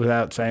 That's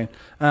without saying.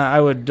 I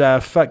would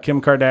fuck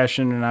Kim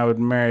Kardashian and I would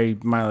marry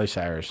Miley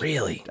Cyrus.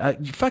 Really?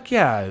 Fuck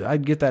yeah.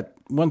 I'd get that.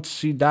 Once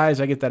she dies,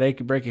 I get that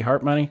achy breaky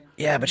heart money.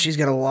 Yeah, but she's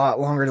got a lot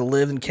longer to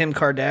live than Kim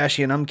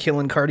Kardashian. I'm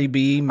killing Cardi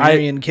B,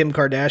 marrying Kim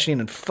Kardashian,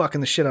 and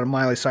fucking the shit out of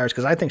Miley Cyrus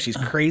because I think she's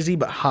crazy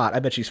but hot. I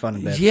bet she's fun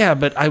in bed. Yeah,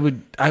 but I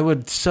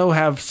would so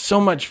have so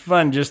much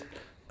fun just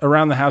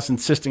around the house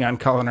insisting on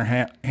calling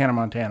her Hannah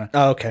Montana.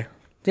 Oh, okay.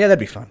 Yeah, that'd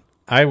be fun.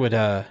 I would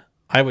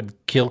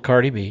kill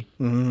Cardi B,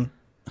 and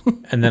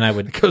then I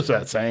would Goes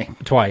without saying.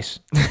 twice.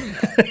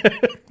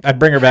 I'd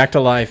bring her back to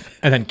life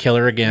and then kill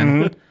her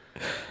again.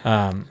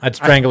 I'd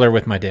strangle her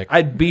with my dick.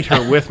 I'd beat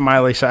her with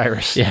Miley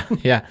Cyrus. Yeah,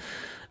 yeah.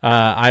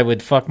 I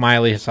would fuck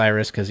Miley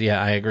Cyrus because,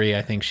 yeah, I agree.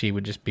 I think she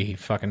would just be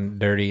fucking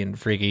dirty and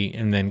freaky.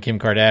 And then Kim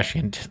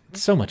Kardashian, just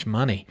so much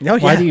money. Oh,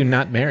 Why yeah. do you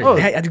not marry Oh,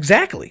 her?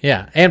 exactly.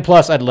 Yeah, and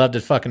plus, I'd love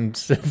to fucking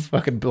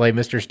play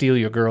Mr. Steal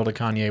Your Girl to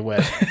Kanye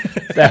West.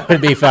 That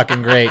would be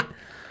fucking great.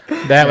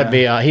 That would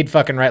be, he'd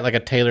fucking write like a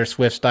Taylor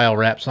Swift style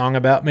rap song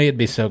about me. It'd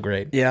be so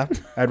great. Yeah.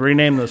 I'd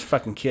rename those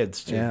fucking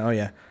kids, too. Yeah. Oh,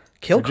 yeah.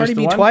 Kill Or just Cardi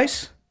the B one?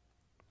 twice?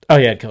 Oh,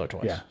 yeah, I'd kill her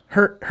twice. Yeah.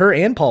 Her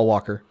and Paul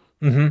Walker.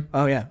 Mm-hmm.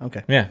 Oh, yeah.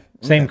 Okay. Yeah,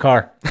 same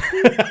car.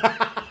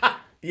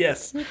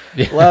 Yes.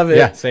 Yeah. Love it.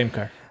 Yeah, same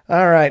car.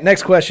 All right.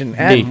 Next question.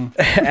 B.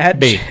 At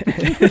B.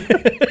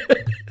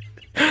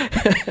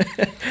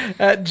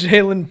 At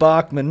Jalen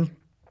Bachman,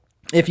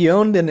 if you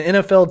owned an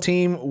NFL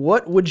team,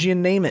 what would you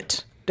name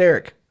it?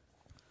 Derek.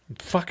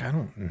 Fuck, I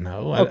don't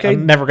know. Okay.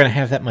 I'm never going to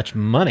have that much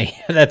money.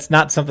 That's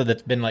not something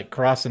that's been like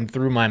crossing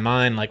through my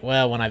mind. Like,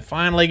 well, when I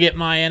finally get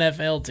my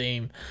NFL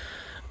team,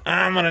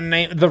 I'm going to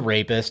name the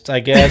Rapists, I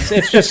guess.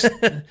 It's just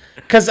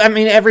because, I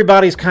mean,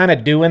 everybody's kind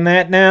of doing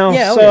that now.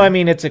 Yeah, so, yeah. I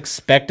mean, it's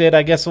expected.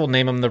 I guess we'll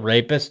name them the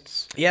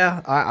Rapists.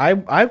 Yeah, I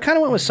kind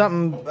of went with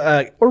something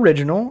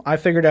original. I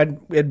figured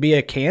it'd be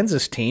a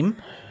Kansas team.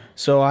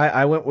 So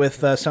I went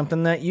with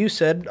something that you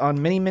said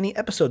on many, many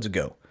episodes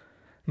ago.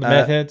 The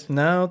Meth Heads?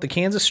 No, the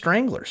Kansas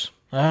Stranglers.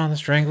 Oh, the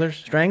Stranglers?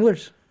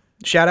 Stranglers.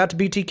 Shout out to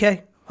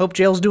BTK. Hope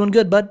jail's doing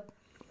good, bud.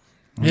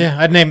 Yeah,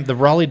 I'd name the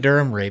Raleigh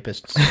Durham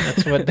Rapists.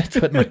 That's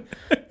what my,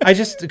 I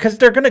just, because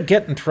they're going to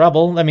get in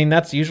trouble. I mean,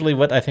 that's usually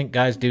what I think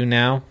guys do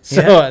now.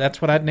 So Yeah.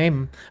 that's what I'd name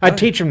them. I'd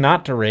teach them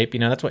not to rape. You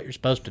know, that's what you're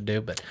supposed to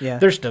do, but Yeah.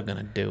 they're still going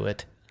to do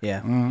it.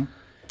 Yeah.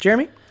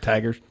 Jeremy?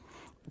 Tigers.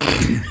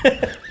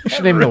 You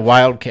should name them the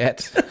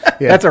Wildcats.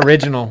 That's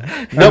original.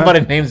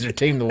 Nobody names their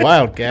team the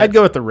Wildcats. I'd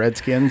go with the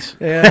Redskins.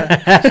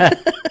 Yeah.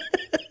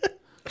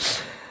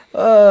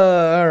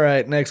 All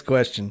right, next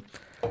question.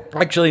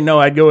 Actually, no,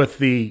 I'd go with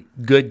the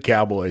good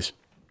Cowboys.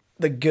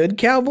 The good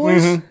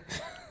Cowboys?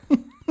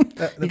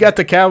 You got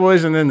the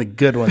Cowboys and then the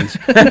good ones.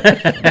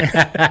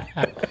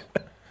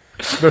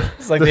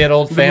 It's like the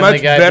old The Family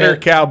much Guy better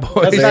bit. Cowboys.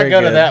 Let's not Very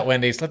go to good. that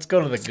Wendy's. Let's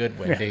go to the good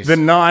Wendy's. The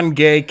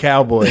non-gay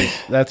Cowboys.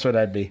 That's what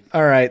I'd be.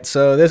 All right,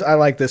 so I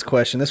like this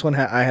question. This one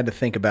I had to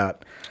think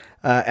about.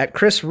 At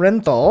Chris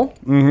Renthal,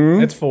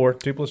 It's 4.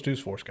 2 + 2 is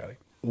 4, Scotty.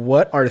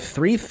 what are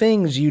 3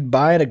 things you'd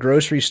buy at a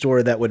grocery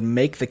store that would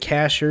make the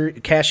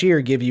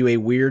cashier give you a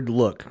weird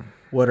look?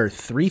 What are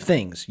 3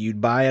 things you'd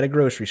buy at a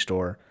grocery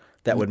store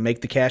that would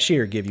make the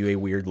cashier give you a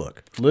weird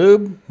look.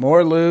 Lube,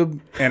 more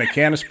lube, and a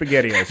can of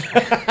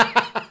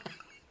SpaghettiOs.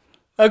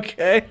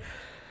 Okay.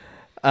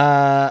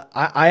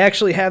 I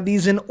actually have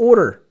these in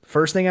order.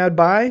 First thing I would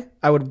buy,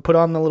 I would put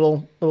on the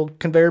little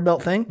conveyor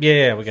belt thing.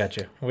 Yeah, we got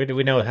you. We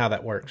know how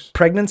that works.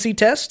 Pregnancy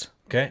test,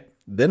 Okay.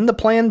 then the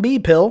Plan B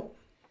pill,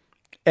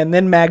 and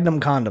then Magnum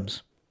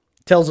condoms.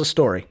 Tells a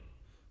story.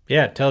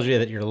 Yeah, it tells you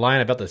that you're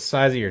lying about the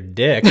size of your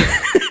dick.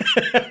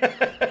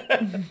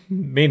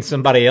 Means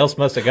somebody else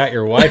must have got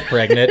your wife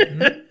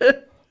pregnant.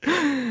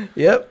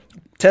 Yep.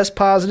 Test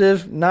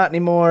positive, not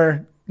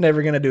anymore,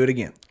 never going to do it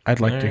again. I'd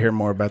like to hear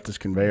more about this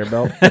conveyor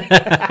belt.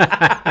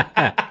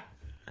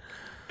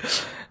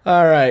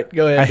 All right,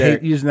 go ahead, I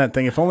Derek. hate using that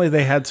thing. If only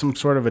they had some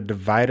sort of a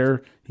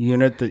divider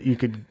unit that you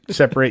could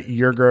separate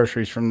your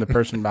groceries from the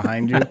person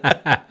behind you.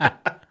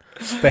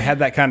 If they had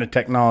that kind of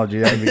technology,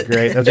 that would be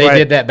great. That's They why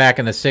did that back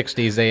in the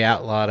 60s. They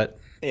outlawed it.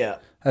 Yeah.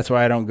 That's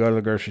why I don't go to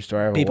the grocery store.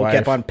 I have People a wife.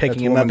 kept on picking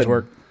That's him up woman's and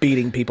work.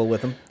 beating people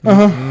with them.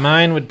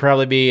 Mine would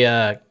probably be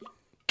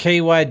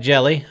KY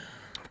jelly,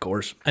 Of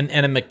course. an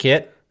enema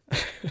kit,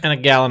 and a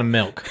gallon of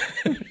milk.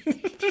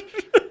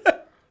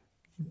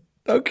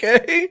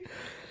 Okay.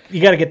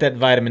 You got to get that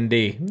vitamin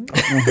D.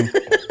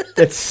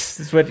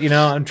 That's what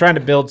I'm trying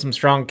to build some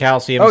strong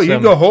calcium. Oh, you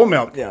go whole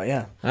milk. Yeah,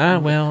 yeah.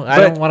 Well, I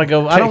don't want to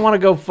go. I don't want to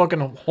go fucking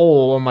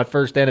whole on my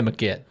first enema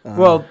kit.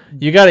 Well,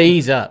 You got to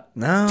ease up.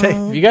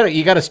 No. You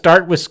got to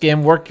start with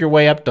skim, work your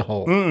way up to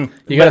whole.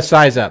 You got to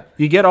size up.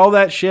 you get all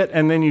that shit,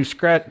 and then you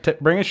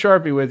bring a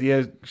Sharpie with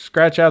you,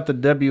 scratch out the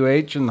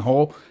WH in the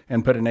hole,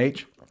 and put an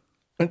H.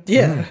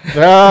 Yeah.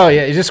 Oh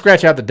yeah, you just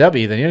scratch out the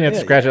W. Then you don't have to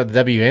scratch out the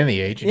W and the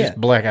H. You just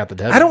black out the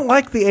W. I don't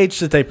like the H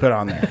that they put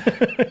on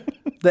there.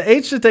 The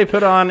H that they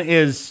put on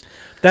is,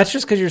 That's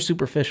just because you're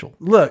superficial.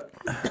 look,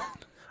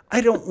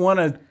 I don't want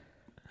to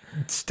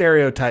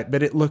stereotype,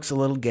 but it looks a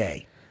little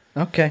gay.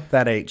 Okay.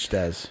 That H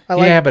does.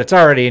 Yeah, but it's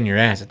already in your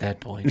ass at that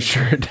point.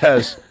 Sure it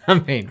does. I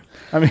mean,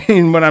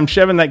 When I'm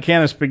shoving that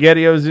can of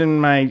SpaghettiOs in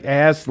my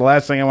ass, the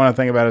last thing I want to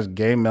think about is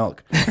gay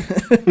milk.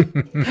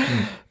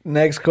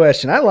 Next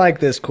question. I like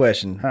this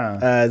question.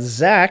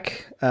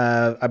 Zach,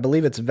 I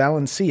believe it's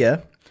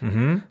Valencia.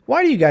 Mm-hmm.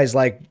 Why do you guys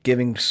like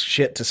giving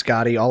shit to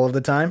Scotty all of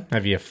the time?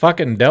 have you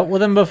fucking dealt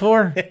with him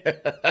before?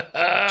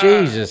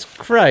 Jesus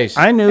Christ!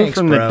 I knew Thanks,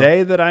 from bro. the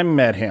day that I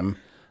met him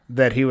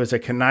that he was a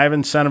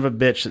conniving son of a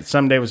bitch that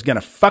someday was going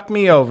to fuck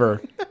me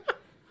over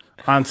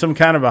on some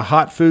kind of a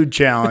hot food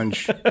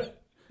challenge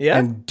Yeah.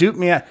 and dupe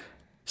me out.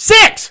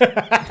 6!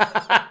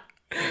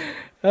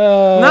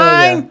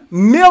 9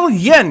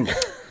 million!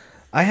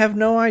 I have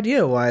no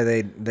idea why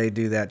they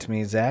do that to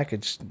me, Zach.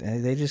 It's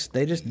they just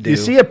do. You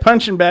see a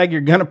punching bag,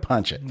 you're going to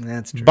punch it.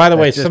 That's true. By the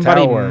way, That's just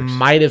somebody how it works.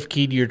 might have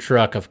keyed your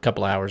truck a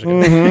couple hours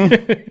ago.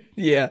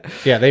 Yeah.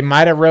 Yeah, they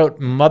might have wrote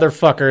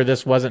 "motherfucker."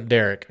 This wasn't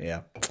Derek.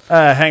 Yeah.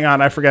 Hang on,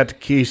 I forgot to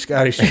key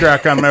Scotty's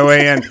truck on my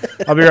way in.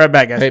 I'll be right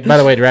back, guys. Hey, by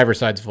the way, driver's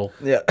side's full.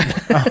 Yeah.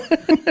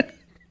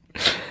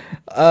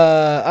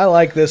 I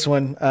like this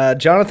one.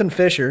 Jonathan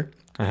Fisher.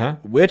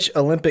 Which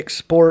Olympic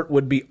sport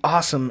would be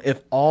awesome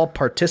if all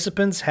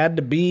participants had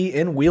to be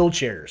in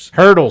wheelchairs?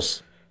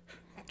 Hurdles.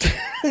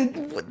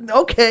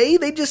 Okay,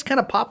 they just kind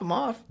of pop them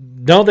off.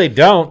 No, they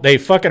don't. They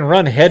fucking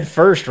run head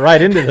first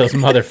right into those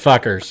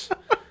motherfuckers.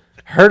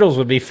 Hurdles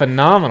would be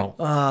phenomenal.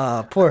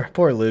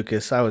 Poor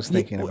Lucas. I was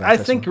thinking about I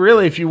this think one.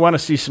 really if you want to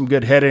see some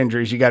good head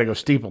injuries, you got to go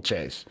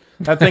steeplechase.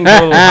 That thing's a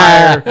little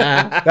higher.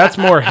 That's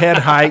more head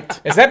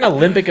height. Is that an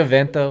Olympic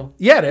event, though?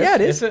 Yeah, it is. Yeah,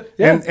 it is. Is it?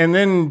 And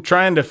then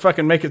trying to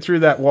fucking make it through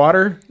that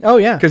water. Oh,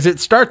 yeah. Because it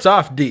starts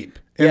off deep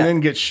and Yeah. then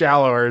gets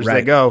shallower as they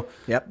Right. go.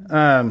 Yep.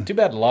 Too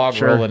bad log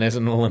Sure. rolling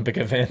isn't an Olympic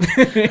event.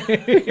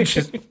 It's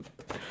just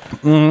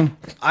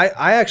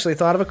I actually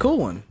thought of a cool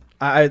one.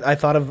 I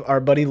thought of our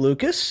buddy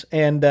Lucas,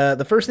 and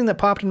the first thing that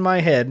popped in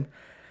my head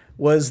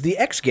was the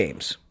X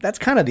Games. That's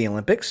kind of the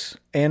Olympics,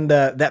 and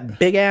that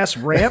big ass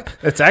ramp.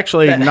 It's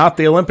actually not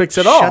the Olympics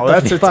at Shut all. the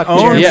That's its fuck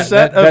own up. Yeah,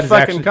 set that of is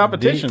fucking actually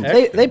competitions.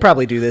 the- They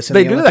probably do this. In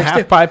They the do the Olympics half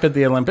too. pipe at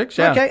the Olympics.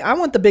 Yeah. Okay, I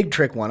want the big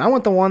trick one. I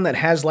want the one that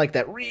has like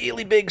that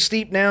really big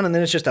steep down, and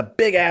then it's just a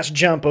big ass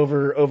jump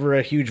over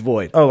a huge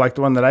void. Oh, like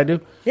the one that I do?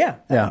 Yeah,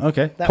 Yeah.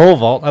 Okay. pole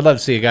vault. I'd love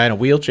to see a guy in a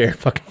wheelchair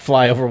fucking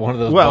fly over one of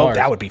those Well, bars.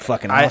 that would be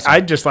fucking awesome.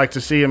 I'd just like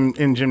to see him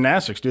in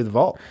gymnastics do the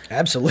vault.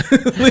 Absolutely.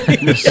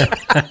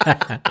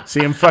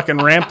 See him fucking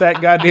ramp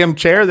that goddamn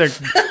chair there,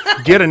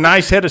 get a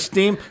nice head of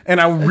steam, and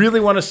I really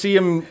want to see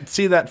him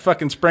see that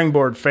fucking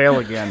springboard fail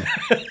again.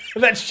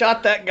 That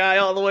shot that guy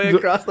all the way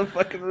across the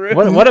fucking room.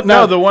 what about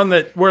No, the one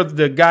that where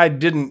the guy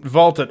didn't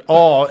vault at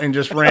all and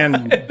just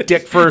ran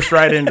dick first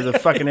right into the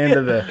fucking end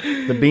of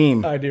the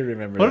beam. I do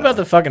remember. What about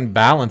the fucking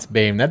balance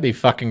beam? That'd be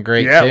fucking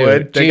great Yeah, it too.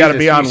 would. They gotta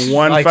be on you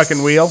one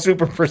fucking wheel.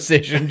 Super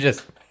precision,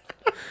 just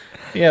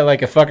yeah,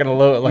 like a fucking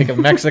like a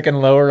Mexican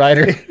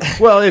lowrider.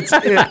 Well, it's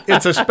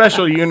a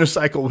special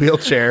unicycle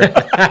wheelchair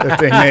that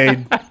they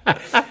made.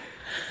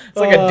 It's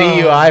like a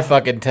DUI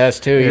fucking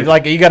test too. You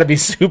got to be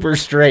super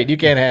straight. You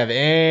can't have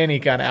any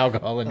kind of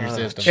alcohol in your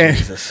system.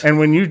 And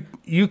when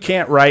you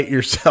can't right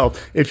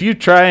yourself, if you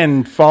try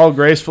and fall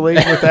gracefully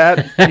with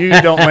that,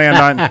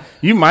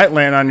 you might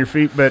land on your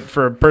feet, but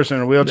for a person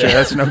in a wheelchair,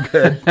 that's no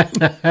good.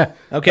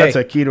 Okay. That's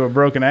a key to a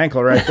broken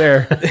ankle right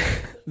there.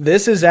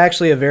 This is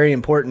actually a very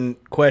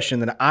important question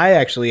that I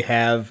actually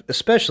have,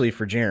 especially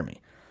for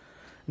Jeremy.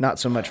 Not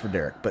so much for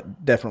Derek,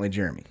 but definitely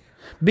Jeremy.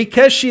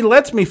 Because she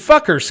lets me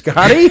fuck her,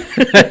 Scotty.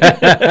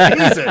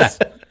 Jesus.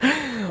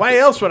 Why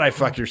else would I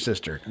fuck your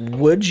sister?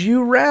 Would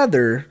you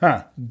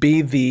rather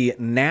be the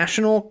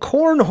national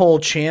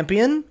cornhole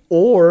champion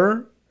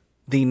or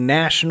the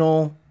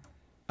national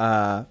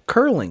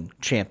curling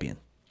champion?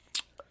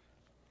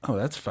 Oh,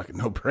 that's a fucking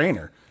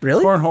no-brainer.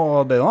 Really? Cornhole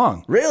all day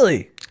long.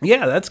 Really?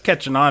 Yeah, that's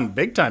catching on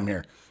big time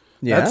here.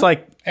 Yeah? That's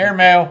like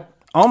Airmail.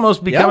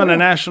 almost becoming Yeah. a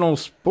national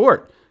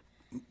sport.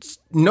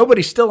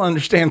 Nobody still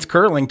understands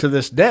curling to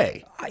this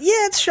day.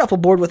 Yeah, it's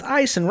shuffleboard with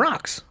ice and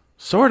rocks.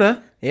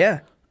 Sorta.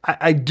 Yeah.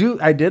 I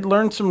did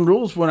learn some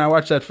rules when I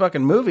watched that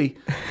fucking movie,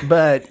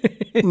 but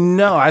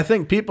no, I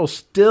think people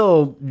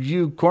still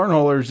view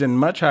cornholers in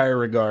much higher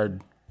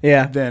regard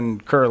Yeah. than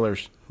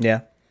curlers.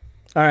 Yeah.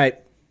 All right.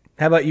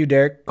 How about you,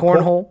 Derek?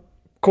 Cornhole?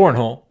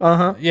 Cornhole.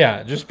 Uh-huh.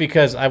 Yeah, just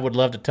because I would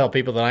love to tell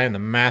people that I am the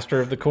master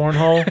of the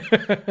cornhole.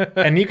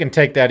 And you can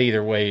take that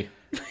either way.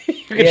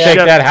 You can take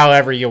that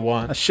however you I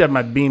want. shoved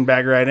my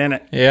beanbag right in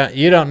it. Yeah,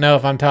 you don't know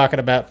if I'm talking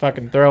about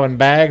fucking throwing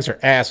bags or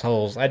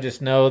assholes. I just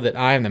know that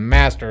I am the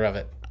master of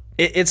it.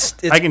 It's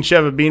I can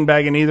shove a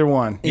beanbag in either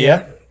one.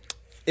 Yeah.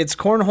 it's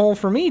cornhole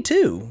for me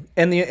too,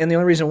 and the only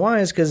reason why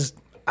is because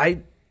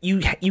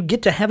you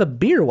get to have a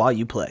beer while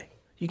you play.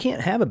 You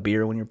can't have a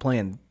beer when you're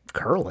playing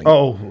curling.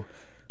 Oh,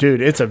 dude,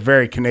 it's a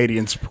very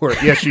Canadian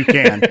sport. Yes, you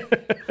can.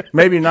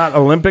 Maybe not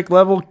Olympic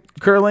level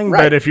curling,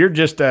 Right. but if you're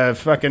just a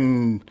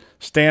fucking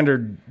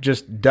standard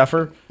just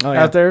duffer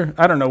yeah. out there,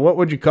 I don't know, what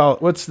would you call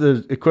it? What's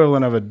the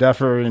equivalent of a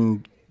duffer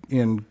in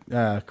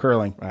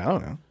curling? I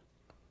don't know.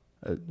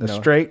 A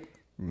straight?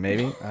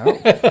 Maybe. I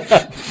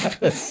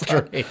don't.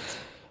 Straight.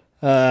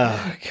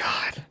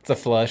 God. It's a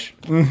flush.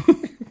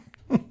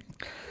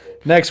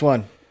 Next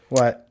one.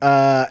 What?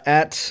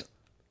 I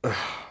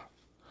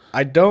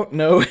don't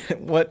know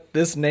what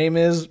this name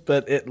is,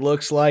 but it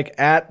looks like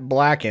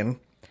 @Blacken,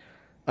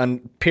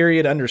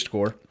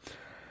 _.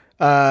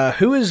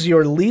 Who is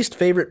your least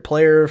favorite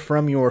player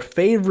from your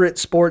favorite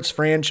sports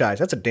franchise?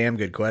 That's a damn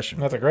good question.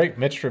 That's a great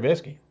Mitch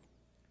Trubisky.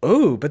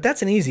 Ooh, but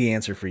that's an easy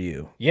answer for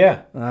you.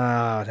 Yeah.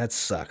 Ah, that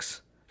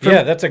sucks.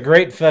 That's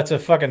a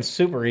fucking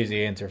super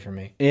easy answer for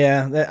me.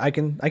 Yeah, I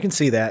can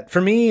see that.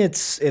 For me,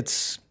 it's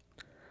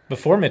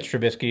Before Mitch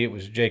Trubisky, it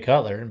was Jay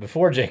Cutler. And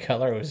before Jay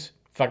Cutler, it was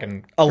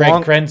fucking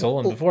Along- Greg Krenzel.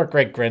 And before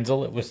Greg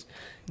Krenzel, it was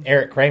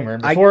Eric Kramer.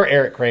 And before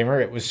Eric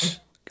Kramer, it was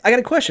I got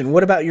a question.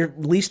 What about your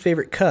least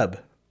favorite Cub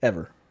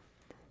ever?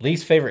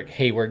 least favorite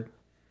Hayward.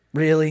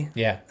 Really?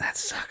 Yeah. That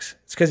sucks.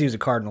 It's because he was a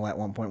Cardinal at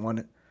one point, wasn't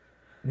it?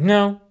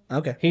 No.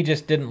 Okay. He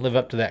just didn't live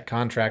up to that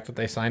contract that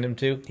they signed him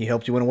to. He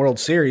helped you win a World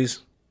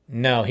Series.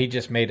 No, he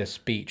just made a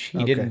speech.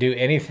 He didn't do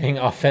anything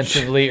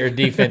offensively or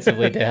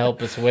defensively to help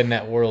us win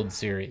that World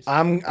Series.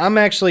 I'm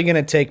actually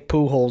gonna take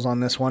Pujols on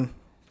this one.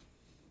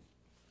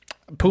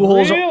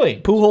 Pujols, Really?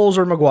 Pujols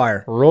or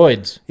McGuire?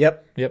 Roids.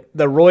 Yep. Yep.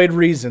 The roid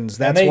reasons.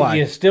 That's And why.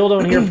 You still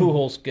don't hear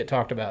Pujols get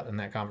talked about in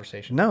that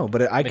conversation. No,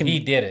 but I But can. he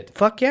did it.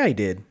 Fuck yeah, he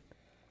did.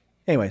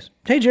 Anyways,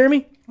 hey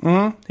Jeremy.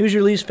 Who's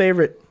your least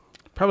favorite?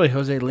 Probably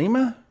Jose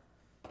Lima.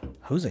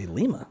 Jose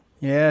Lima.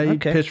 Yeah, he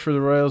Okay. pitched for the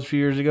Royals a few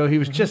years ago. He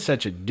was just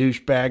such a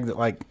douchebag that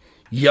like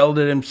yelled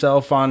at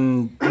himself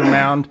on the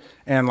mound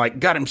and like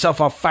got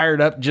himself all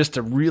fired up just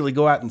to really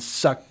go out and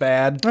suck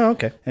bad. Oh,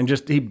 okay. And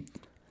just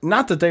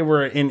not that they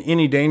were in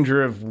any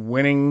danger of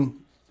winning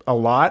a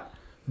lot,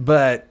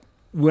 but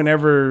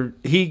whenever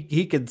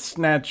he could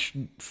snatch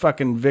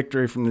fucking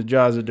victory from the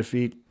jaws of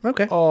defeat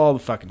Okay. all the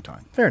fucking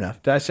time. Fair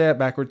enough. Did I say it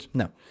backwards?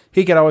 No.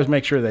 He could always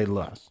make sure they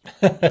lost.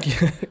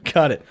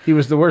 Got it. He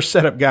was the worst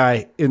setup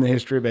guy in the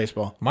history of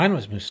baseball. Mine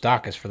was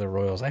Moustakas for the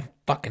Royals. I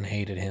fucking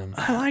hated him.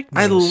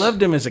 I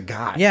loved him as a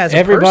guy. Yeah, as a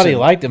Everybody person.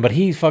 liked him, but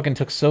he fucking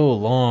took so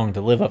long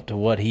to live up to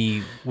what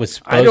he was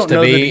supposed I don't to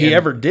know be. that he and-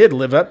 ever did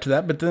live up to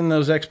that, but then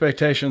those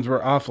expectations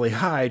were awfully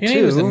high, You know, too.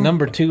 he was the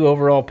number 2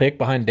 overall pick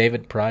behind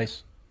David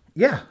Price.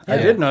 Yeah, I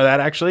did know that,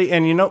 actually.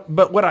 And,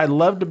 but what I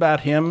loved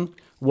about him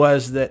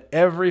was that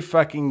every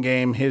fucking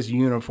game, his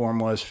uniform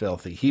was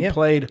filthy. He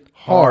played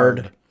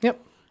hard. Yep.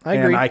 I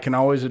agree. And I can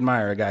always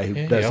admire a guy who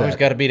You does always that.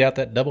 got to beat out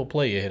that double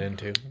play you hit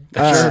into.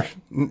 Sure.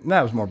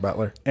 That was more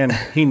Butler. And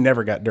he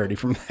never got dirty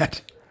from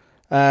that.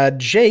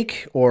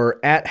 Jake or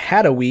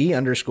 @Hadawee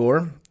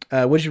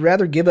 _. Would you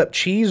rather give up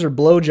cheese or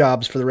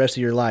blowjobs for the rest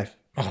of your life?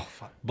 Oh,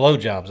 fuck.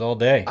 Blowjobs all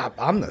day.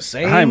 I'm the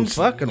same I'm-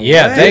 fucking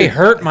Yeah, way. they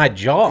hurt my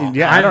jaw.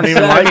 Yeah, I don't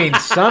even like- I mean,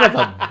 son of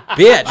a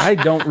bitch. I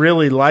don't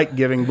really like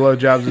giving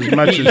blowjobs as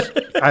much as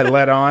I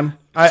let on.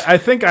 I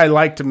think I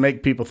like to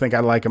make people think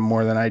I like them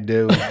more than I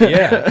do.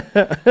 Yeah.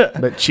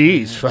 But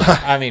cheese,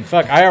 fuck. I mean,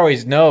 fuck. I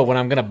always know when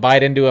I'm going to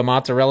bite into a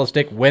mozzarella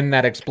stick when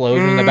that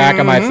explosion in the back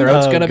of my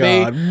throat's going to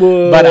God. be.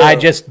 Whoa. But I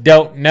just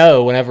don't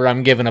know whenever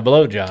I'm giving a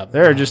blowjob.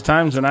 There are just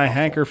times when I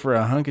hanker for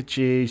a hunk of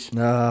cheese.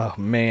 Oh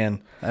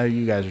man.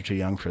 You guys are too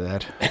young for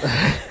that.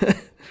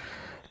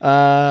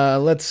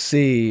 Let's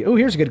see. Oh,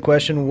 here's a good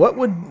question. What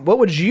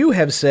would you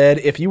have said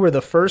if you were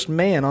the first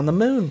man on the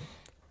moon?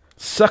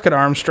 Suck it,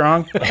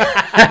 Armstrong.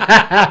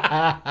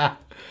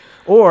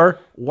 Or,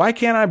 why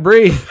can't I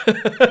breathe?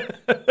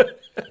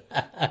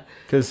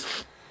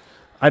 Because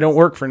I don't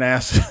work for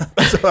NASA.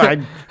 So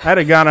I'd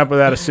have gone up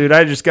without a suit.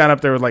 I'd just gone up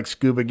there with like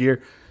scuba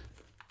gear.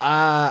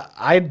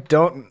 I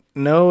don't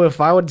know if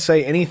I would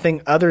say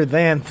anything other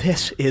than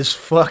this is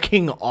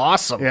fucking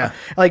awesome. Yeah.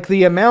 Like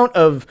the amount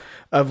of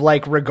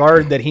like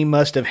regard that he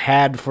must have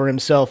had for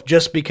himself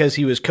just because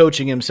he was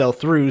coaching himself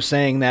through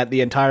saying that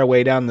the entire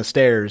way down the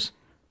stairs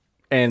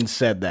and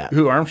said that.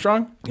 Who,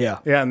 Armstrong? Yeah.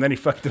 Yeah, and then he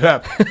fucked it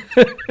up.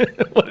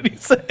 What did he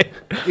say?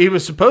 He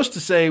was supposed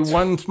to say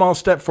one small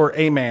step for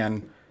a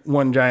man,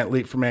 one giant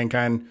leap for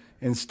mankind.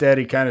 Instead,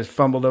 he kind of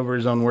fumbled over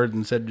his own words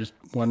and said just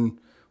one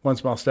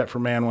small step for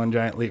man, one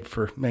giant leap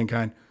for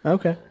mankind.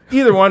 Okay.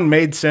 Either one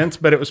made sense,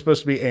 but it was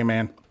supposed to be a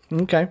man.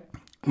 Okay.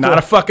 Not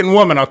a fucking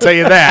woman, I'll tell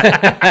you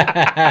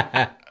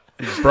that.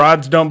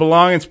 Broads don't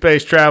belong in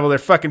space travel. Their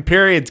fucking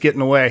period's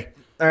getting away.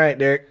 All right,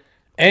 Derek.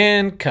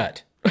 And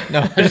cut.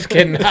 No, I'm just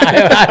kidding.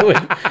 I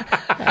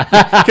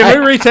would. Can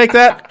we retake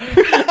that?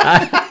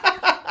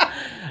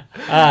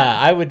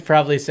 I would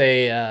probably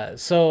say.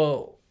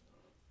 So,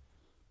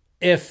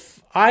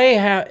 if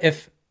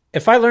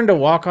I learn to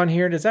walk on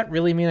here, does that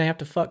really mean I have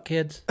to fuck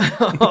kids?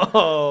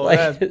 Oh,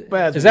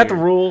 that's is that the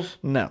weird. rules?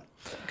 No.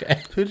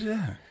 Okay. Who did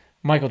that?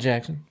 Michael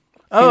Jackson.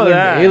 Oh,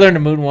 He learned to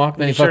moonwalk,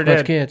 then he sure fucked a bunch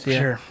of did. kids. Yeah.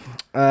 Sure.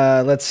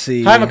 Let's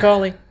see. Hi,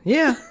 Macaulay.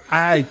 Yeah.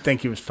 I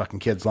think he was fucking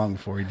kids long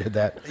before he did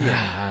that.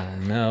 I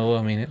don't know.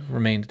 I mean, it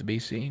remains to be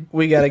seen.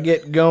 We got to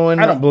get going.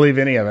 I don't believe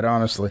any of it,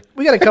 honestly.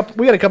 We got a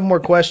couple more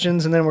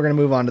questions, and then we're going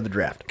to move on to the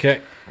draft.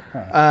 Okay.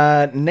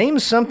 Name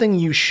something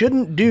you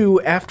shouldn't do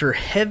after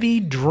heavy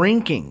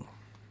drinking.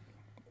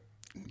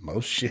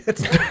 Most shit.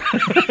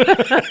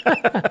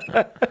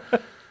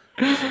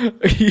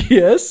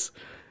 Yes.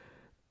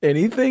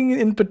 Anything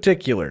in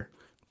particular?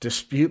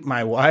 Dispute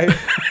my wife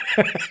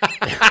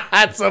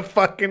That's a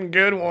fucking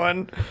good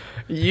one.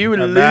 You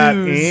about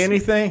lose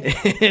anything.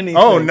 anything.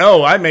 Oh,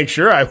 no, I make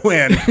sure I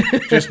win.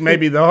 Just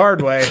maybe the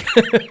hard way.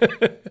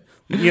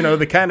 You know,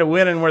 the kind of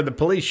winning where the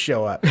police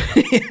show up.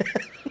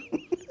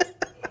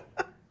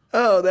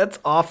 Oh, that's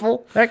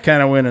awful. That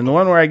kind of winning. The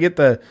one where I get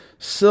the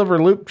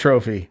silver loop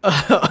trophy.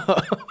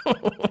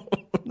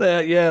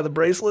 Yeah, the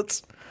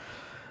bracelets.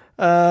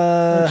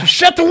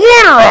 Shut the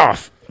water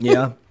off!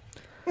 Yeah.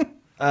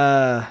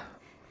 I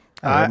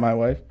love my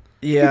wife.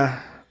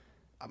 Yeah.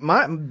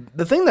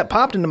 The thing that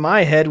popped into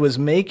my head was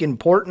make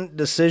important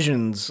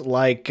decisions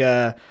like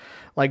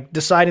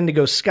deciding to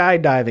go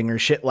skydiving or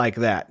shit like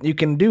that. You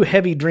can do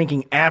heavy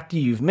drinking after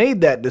you've made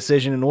that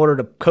decision in order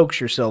to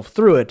coax yourself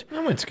through it.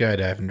 I went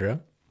skydiving, Drew.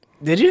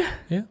 Did you?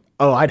 Yeah.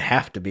 Oh, I'd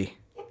have to be.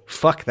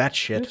 Fuck that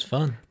shit. It's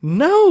fun.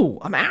 No,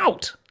 I'm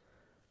out.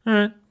 All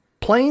right.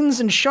 Planes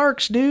and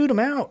sharks, dude, I'm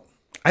out.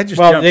 I just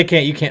Well, jumped.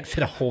 you can't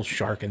fit a whole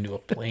shark into a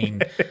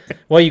plane.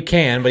 Well, you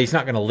can, but he's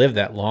not going to live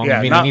that long. Yeah,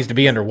 I mean, not- he needs to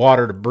be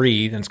underwater to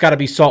breathe, and it's got to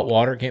be salt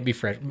water. It can't be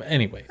fresh.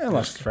 Anyway.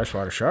 Unless it's a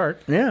freshwater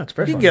shark. Yeah, it's You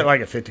fresh. can get like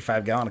a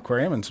 55-gallon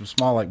aquarium and some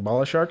small like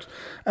balla sharks.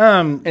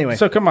 Anyway,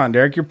 so come on,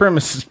 Derek, your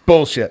premise is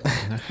bullshit.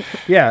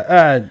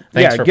 Yeah,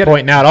 Thanks for get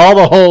pointing out all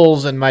the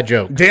holes in my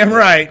joke. damn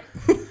right.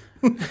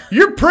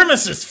 Your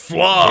premise is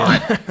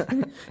flawed.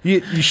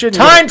 you shouldn't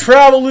Time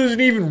travel isn't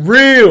even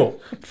real.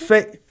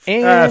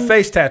 And-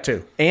 face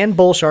tattoo. And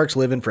bull sharks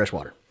live in fresh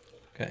water.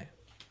 Okay.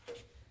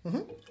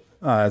 Oh,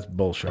 that's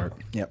bull shark.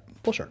 Yep,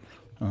 bull shark.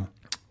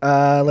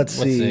 Let's Let's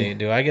see. see.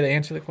 Do I get to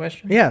answer the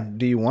question? Yeah,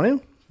 do you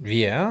want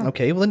Yeah. to?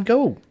 Okay, well then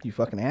go, you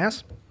fucking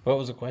ass. What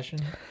was the question?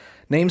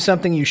 Name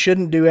something you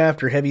shouldn't do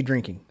after heavy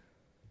drinking.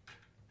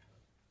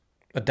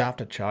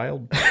 Adopt a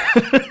child.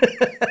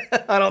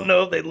 I don't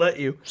know if they'd let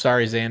you.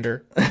 Sorry,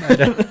 Xander.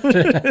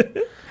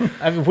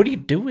 I mean, what do you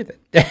do with it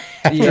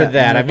after Yeah,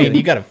 that? no I mean, kidding.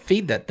 you got to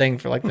feed that thing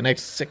for like the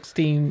next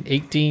 16,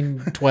 18,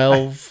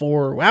 12,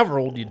 4, however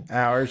old you.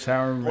 Hours,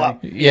 however many.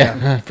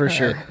 Yeah, For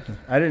sure.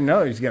 I didn't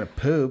know he was gonna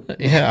poop.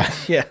 yeah.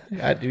 Yeah.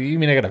 You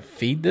mean I got to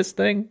feed this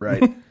thing?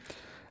 Right.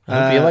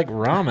 I feel like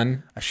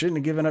ramen. I shouldn't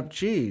have given up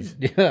cheese.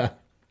 Yeah.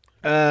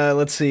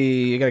 Let's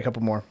see. I got a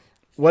couple more.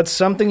 What's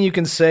something you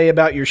can say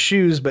about your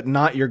shoes but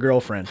not your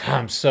girlfriend?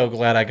 I'm so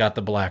glad I got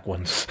the black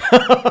ones.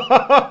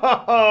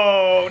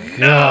 Oh,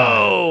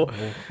 no.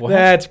 What?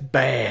 That's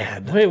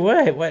bad. Wait,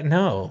 what?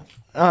 No.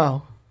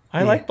 Oh.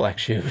 I like black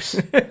shoes.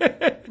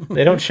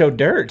 They don't show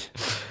dirt.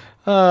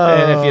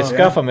 And if you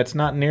scuff them, it's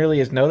not nearly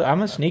as noticeable.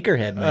 I'm a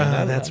sneakerhead,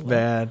 man. That's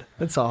bad.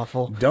 That's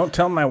awful. Don't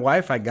tell my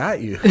wife I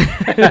got you.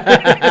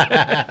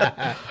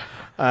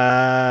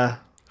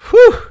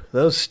 Whew.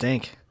 Those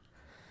stink.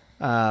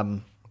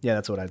 Yeah,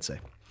 that's what I'd say.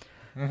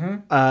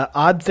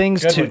 Odd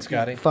things Good to one,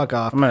 Scotty. fuck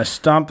off. I'm gonna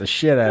stomp the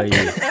shit out of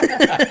you.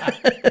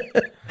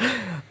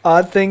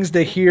 Odd things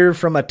to hear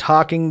from a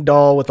talking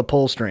doll with a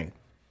pull string.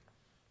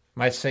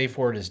 My safe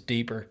word is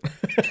deeper.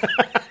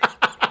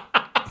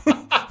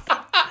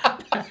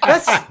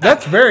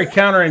 That's very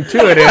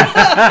counterintuitive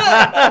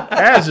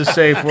as a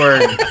safe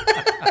word.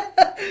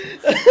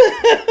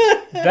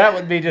 That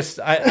would be just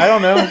I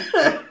don't know.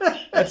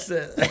 That's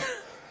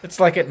it's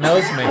like it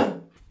knows me.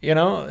 You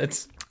know,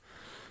 it's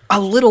A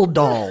little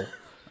doll.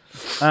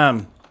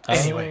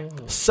 Anyway,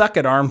 suck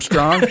it,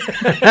 Armstrong.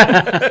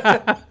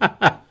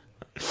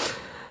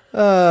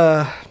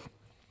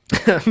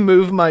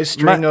 Move my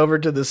string over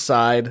to the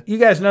side. You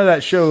guys know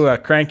that show,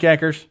 Crank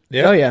Yankers?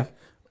 Oh, yeah.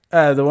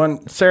 The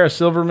one Sarah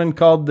Silverman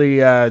called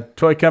the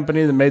toy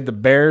company that made the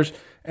bears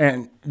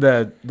and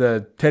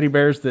the teddy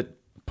bears that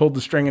pulled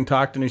the string and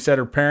talked, and he said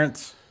her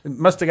parents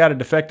must have got a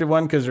defective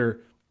one because her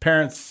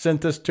parents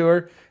sent this to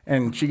her,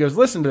 and she goes,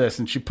 listen to this,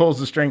 and she pulls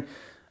the string.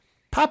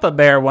 Papa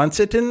Bear wants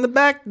it in the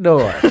back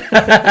door.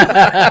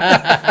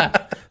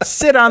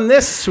 Sit on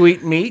this,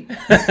 sweet meat.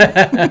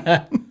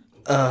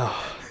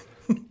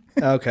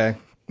 Okay.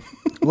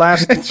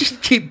 Last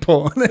Just keep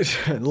pulling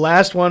it.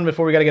 last one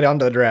before we got to get on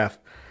to the draft.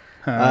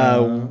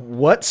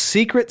 What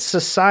secret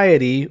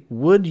society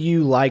would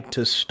you like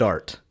to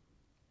start?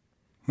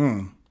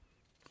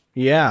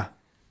 Yeah.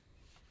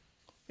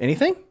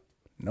 Anything?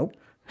 Nope.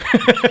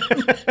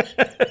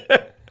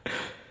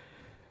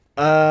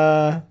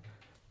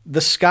 The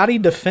Scotty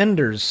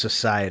Defenders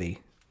Society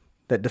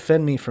that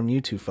defend me from you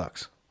two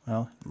fucks.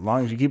 Well, as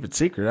long as you keep it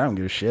secret, I don't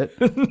give a shit.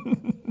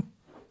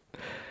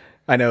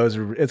 I know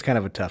it's kind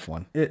of a tough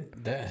one.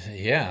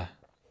 yeah.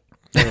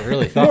 Never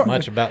really thought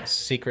much about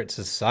secret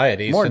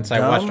societies More since I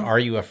watched dumb. Are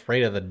You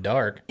Afraid of the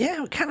Dark?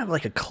 Yeah, kind of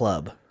like a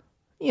club,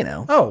 you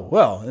know. Oh,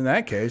 well, in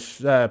that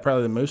case,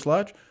 probably the Moose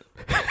Lodge.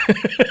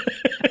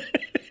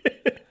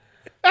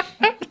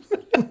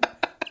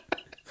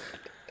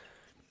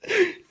 Yeah,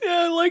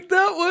 I like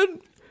that one.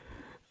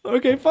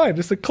 Okay, fine.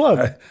 Just a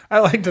club. I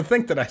like to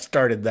think that I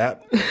started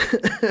that.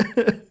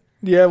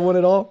 Do you have one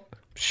at all?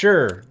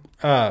 Sure.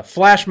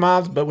 Flash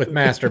mobs, but with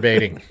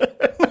masturbating.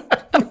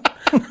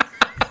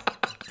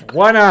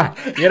 Why not?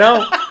 You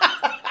know?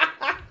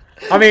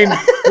 I mean,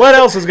 what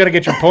else is going to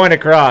get your point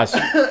across?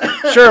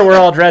 Sure, we're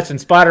all dressed in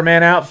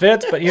Spider-Man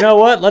outfits, but you know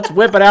what? Let's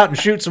whip it out and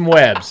shoot some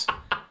webs.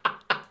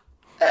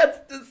 That's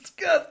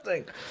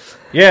disgusting.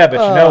 Yeah, but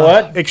you know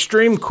what?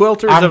 Extreme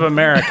Quilters of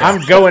America.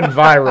 I'm going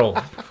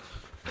viral.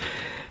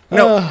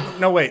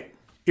 No, wait.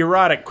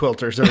 Erotic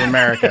Quilters of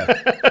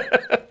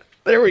America.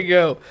 There we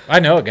go. I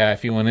know a guy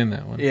if you went in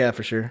that one. Yeah,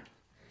 for sure.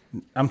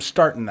 I'm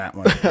starting that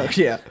one.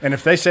 Yeah. And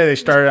if they say they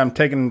started, I'm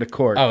taking them to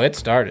court. Oh, it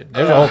started.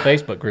 There's a whole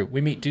Facebook group.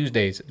 We meet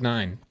Tuesdays at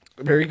 9.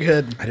 Very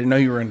good. I didn't know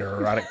you were into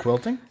erotic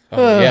quilting.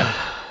 Oh,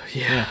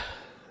 yeah.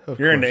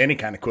 You're into any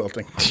kind of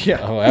quilting.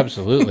 Oh,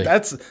 absolutely.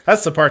 That's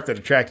the part that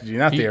attracted you,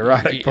 not the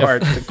erotic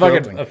part. The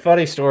quilting. A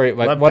funny story.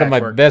 Like Love one of my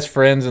patchwork. best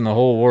friends in the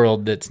whole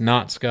world that's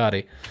not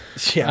Scotty.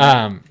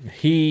 Yeah.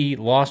 He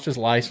lost his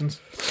license.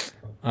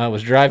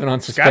 Was driving on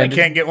Scotty suspended.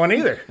 can't get one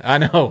either. I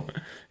know.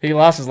 He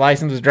lost his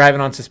license. Was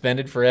driving on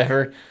suspended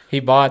forever. He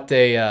bought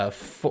a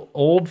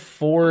old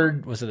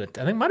Ford. Was it?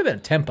 I think it might have been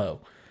a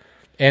Tempo.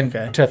 And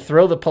to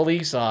throw the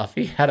police off,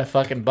 he had a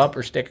fucking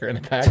bumper sticker in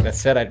the back that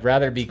said, "I'd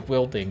rather be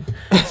quilting."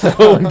 So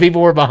when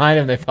people were behind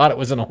him, they thought it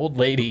was an old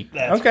lady.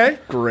 Okay.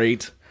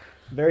 Great.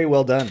 Very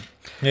well done.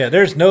 Yeah,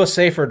 there's no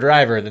safer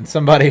driver than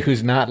somebody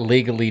who's not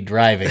legally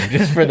driving.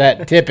 Just for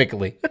that,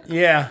 typically.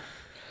 Yeah.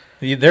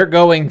 They're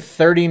going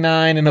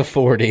 39 and a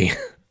 40.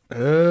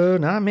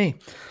 Not me.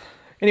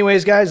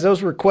 Anyways, guys,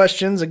 those were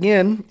questions.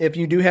 Again, if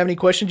you do have any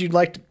questions you'd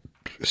like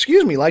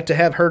to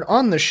have heard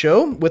on the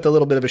show with a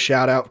little bit of a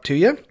shout out to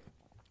you,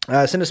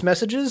 send us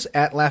messages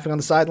at Laughing on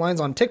the Sidelines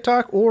on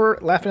TikTok or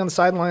Laughing on the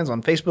Sidelines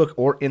on Facebook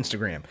or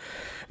Instagram.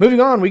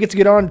 Moving on, we get to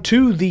get on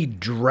to the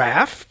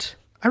draft.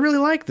 I really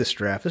like this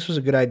draft. This was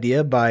a good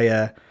idea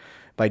by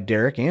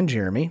Derek and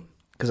Jeremy,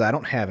 because I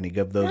don't have any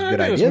of those good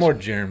It was ideas. more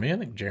Jeremy. I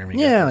think Jeremy.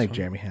 got Yeah, I this think one.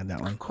 Jeremy had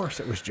that one. Of course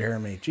it was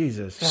Jeremy.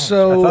 Jesus.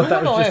 So, I thought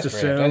that was I just asked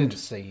for it. I assumed. didn't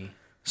see.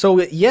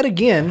 so yet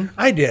again,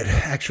 I did,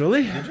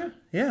 actually. Did you?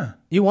 Yeah,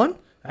 you won?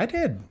 I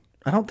did.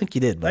 I don't think you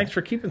did. Bud. Thanks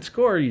for keeping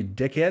score, you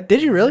dickhead.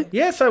 Did you really?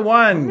 Yes, I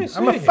won.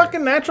 I'm a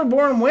fucking natural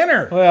born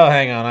winner. Well,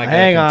 hang on. I got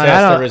Hang to on, I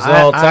contest the don't-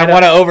 results. I I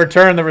want to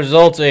overturn the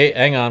results. Hey,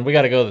 hang on. We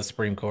got to go to the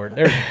Supreme Court.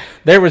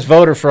 There was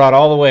voter fraud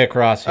all the way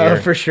across here.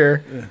 Oh, for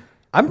sure.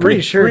 I'm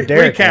pretty sure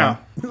Derek recount.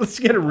 Let's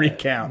get a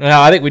recount.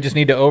 No, I think we just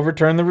need to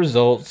overturn the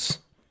results.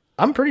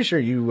 I'm pretty sure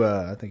you.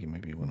 I think you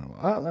maybe won.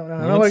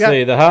 No, Let's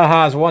see. The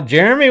ha-has won.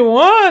 Jeremy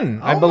won,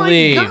 I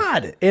believe. Oh my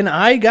God! And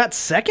I got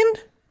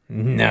second.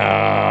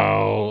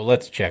 No.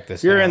 Let's check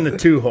this You're out. in the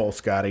two hole,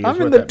 Scotty.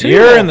 I'm in the two.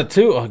 You're in the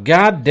two. Oh,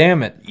 God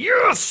damn it.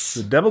 Yes.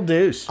 The double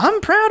deuce.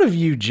 I'm proud of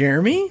you,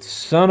 Jeremy.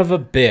 Son of a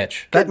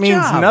bitch. That Good means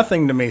job.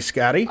 nothing to me,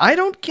 Scotty. I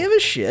don't give a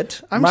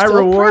shit. I'm My still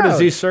reward proud. is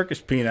these circus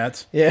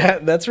peanuts. Yeah,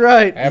 that's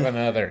right. Have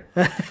another.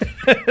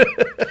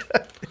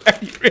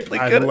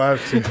 I'd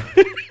love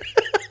to.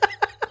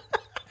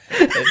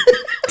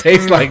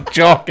 Tastes like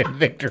chalk and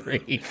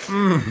victory.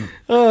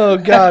 Oh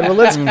God! Well,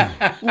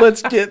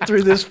 let's get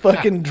through this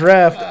fucking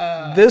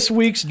draft. This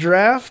week's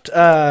draft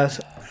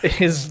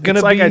is gonna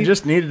It's like be. I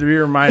just needed to be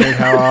reminded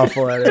how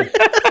awful that is.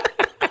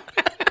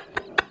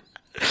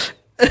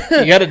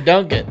 You got to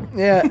dunk it.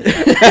 Yeah.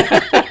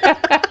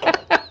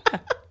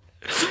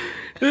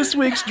 This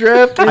week's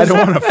draft I don't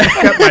want to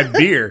fuck up my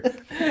beer.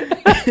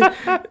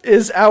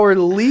 is our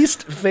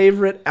least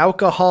favorite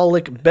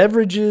alcoholic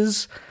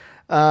beverages.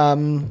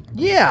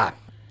 Yeah,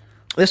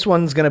 this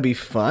one's gonna be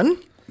fun.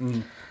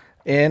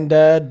 And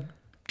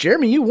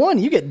Jeremy, you won.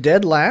 You get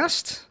dead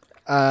last.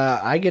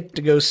 I get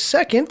to go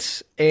second,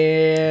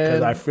 Because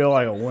and I feel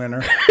like a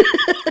winner.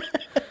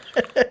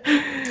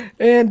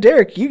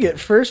 Derek, you get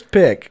first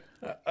pick.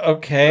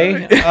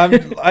 Okay.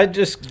 I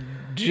just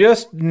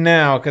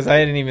now, because I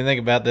didn't even think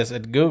about this, I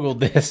Googled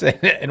this,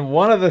 and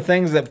one of the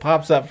things that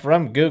pops up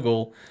from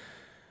Google,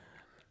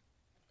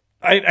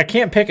 I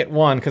can't pick at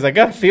one because I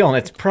got a feeling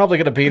it's probably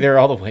going to be there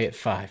all the way at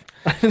 5.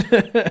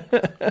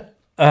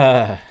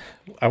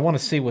 I want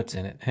to see what's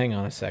in it. Hang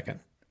on a second.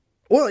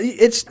 Well,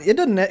 it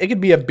doesn't. It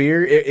could be a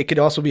beer. It could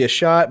also be a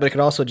shot, but it could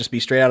also just be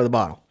straight out of the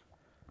bottle.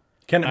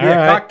 Can it be All a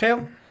right.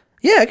 cocktail?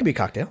 Yeah, it could be a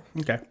cocktail.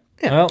 Okay.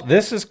 Well,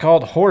 this is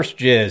called horse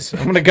jizz.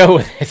 I'm going to go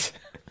with it.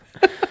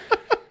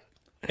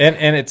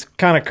 And it's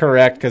kind of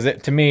correct because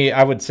to me,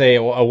 I would say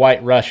a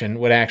White Russian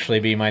would actually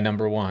be my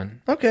number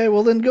one. Okay,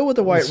 well then go with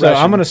the White So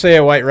Russian. I'm going to say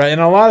a White Russian.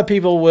 And a lot of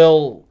people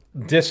will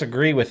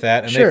disagree with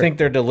that, and Sure. they think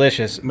they're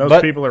delicious.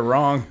 Most people are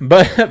wrong.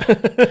 But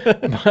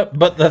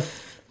the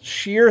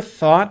sheer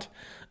thought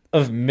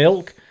of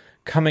milk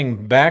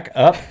coming back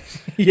up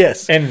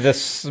Yes. and the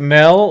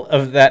smell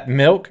of that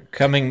milk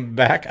coming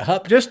back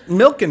up. Just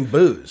milk and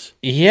booze.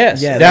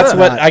 Yes, Yeah, that's that's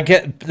what not- I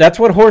get. That's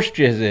what horse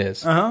jizz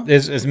is. Uh-huh.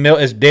 Is milk,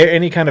 is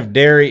any kind of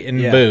dairy and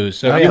Yeah. booze.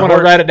 So if Yeah. you want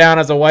to write it down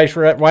as a white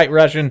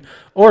Russian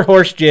or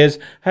horse jizz,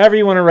 however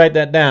you want to write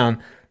that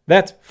down,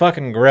 that's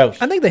fucking gross.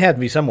 I think they have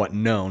to be somewhat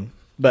known.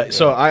 But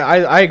so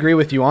I agree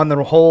with you on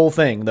the whole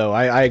thing, though.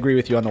 I agree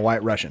with you on the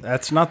White Russian.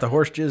 That's not the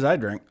horse jizz I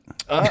drink.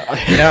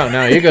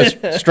 No, you go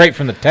straight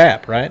from the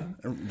tap, right?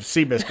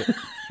 Seabiscuit.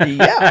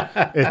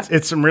 Yeah.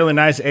 It's some really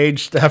nice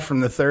aged stuff from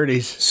the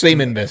 30s.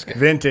 Semen biscuit.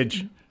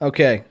 Vintage.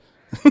 Okay.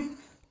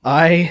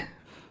 I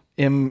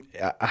am.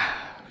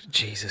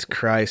 Jesus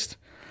Christ.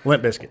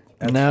 Limp biscuit.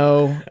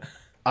 No.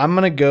 I'm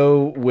going to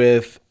go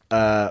with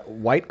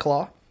White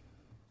Claw.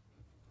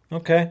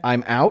 Okay.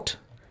 I'm out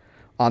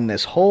on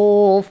this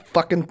whole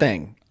fucking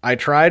thing. I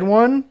tried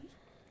one,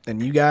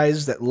 and you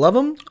guys that love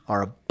them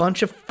are a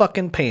bunch of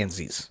fucking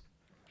pansies.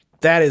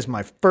 That is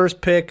my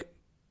first pick.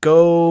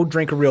 Go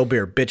drink a real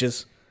beer,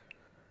 bitches.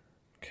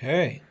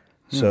 Okay.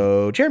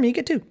 So, Jeremy, you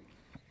get two.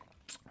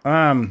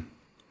 I'm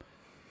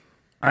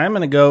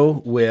going to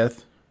go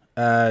with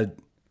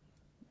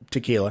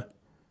tequila.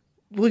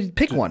 Well,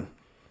 pick one.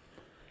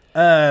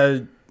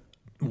 Cuervo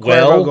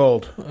Well,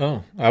 Gold.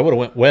 oh, I would have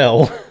went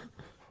well.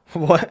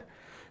 What?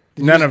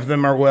 None of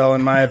them are well,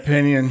 in my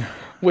opinion.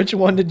 Which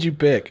one did you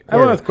pick? I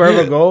went with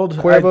Cuervo Gold.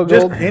 Cuervo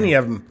Just Gold? any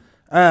of them.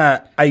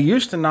 I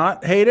used to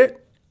not hate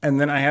it,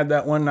 and then I had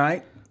that one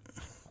night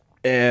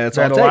It's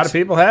that a lot of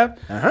people have,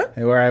 Uh-huh.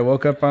 where I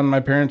woke up on my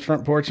parents'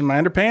 front porch in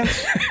my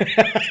underpants.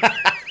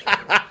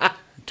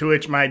 To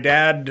which my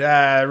dad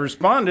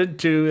responded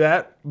to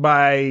that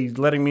by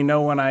letting me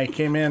know when I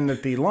came in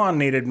that the lawn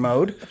needed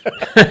mowed.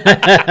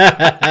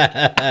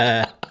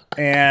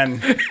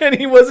 And And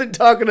he wasn't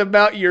talking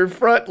about your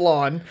front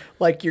lawn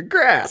like your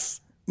grass.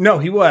 no,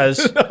 he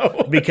was,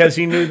 because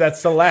he knew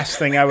that's the last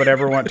thing I would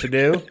ever want to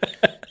do.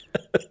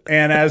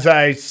 And as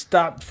I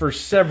stopped for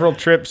several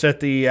trips at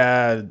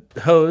the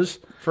hose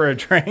for a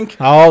drink,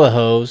 All the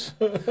hoes.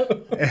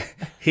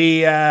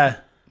 he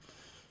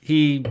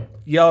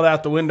yelled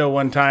out the window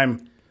one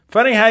time,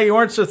 "Funny how you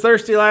weren't so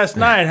thirsty last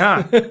night,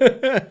 huh?"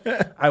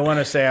 I want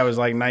to say I was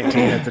like 19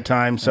 at the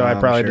time, so I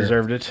probably sure.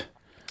 deserved it.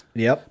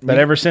 Yep. But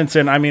ever since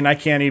then, I mean, I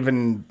can't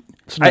even.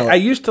 Smell I it.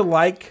 used to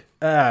like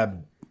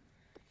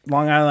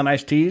Long Island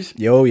iced teas,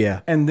 Oh,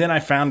 yeah. and then I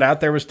found out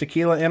there was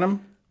tequila in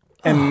them,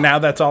 and now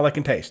that's all I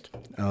can taste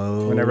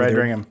Oh, whenever I they're-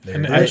 drink them. they're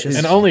And, delicious.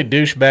 and only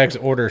douchebags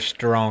order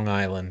Strong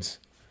Islands.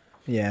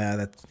 Yeah,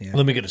 that's yeah.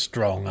 Let me get a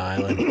Strong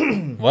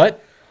Island.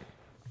 What?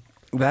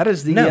 That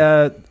is the.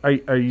 No.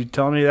 Are you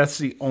telling me that's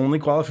the only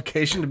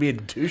qualification to be a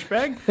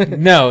douchebag?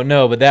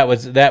 No, but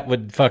that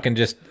would fucking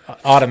just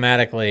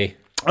automatically.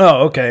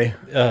 Oh, okay.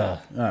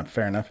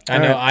 Fair enough.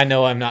 I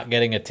know I'm not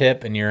getting a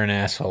tip, and you're an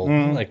asshole.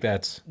 Like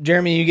that's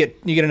Jeremy, you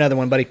get another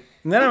one, buddy.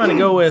 And then I'm going to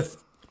go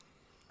with.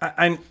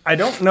 I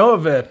don't know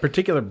of a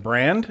particular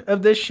brand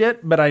of this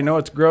shit, but I know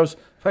it's gross.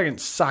 Fucking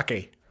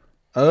sake.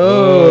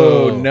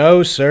 Oh,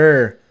 no,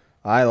 sir.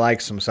 I like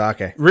some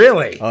sake.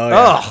 Really? Oh,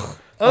 yeah. Ugh.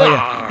 Oh,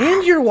 yeah.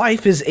 And your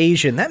wife is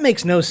Asian. That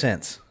makes no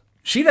sense.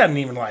 She doesn't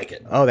even like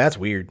it. Oh, that's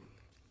weird.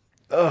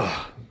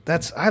 Ugh.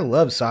 I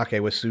love sake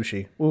with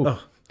sushi. Ooh.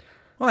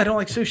 Well, I don't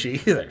like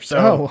sushi either. So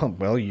Oh,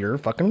 well, you're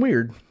fucking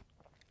weird.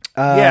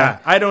 yeah,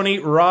 I don't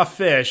eat raw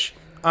fish.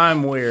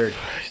 I'm weird.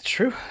 It's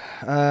true.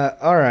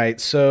 All right,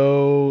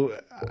 so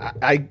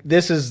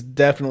This is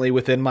definitely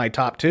within my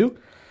top 2.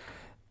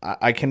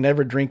 I can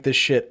never drink this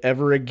shit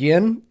ever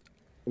again.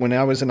 When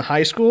I was in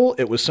high school,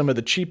 it was some of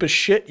the cheapest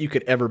shit you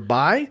could ever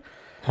buy.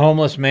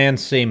 Homeless man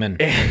semen.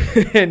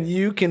 And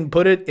you can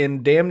put it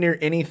in damn near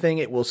anything.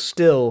 It will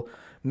still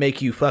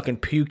make you fucking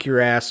puke your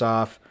ass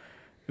off.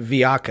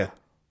 Viaca.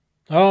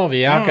 Oh,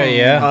 Viaca,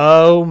 yeah.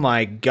 Oh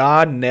my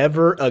God,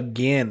 never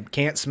again.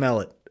 Can't smell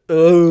it. Ugh.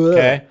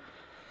 Okay.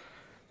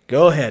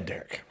 Go ahead,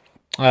 Derek.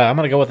 I'm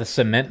going to go with a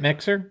cement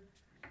mixer.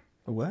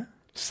 What?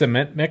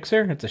 Cement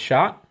mixer. It's a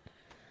shot.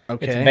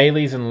 Okay. It's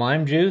Bailey's and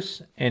lime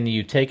juice, and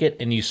you take it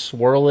and you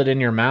swirl it in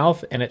your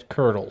mouth, and it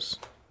curdles.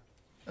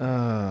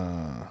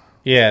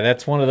 Yeah,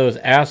 that's one of those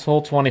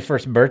asshole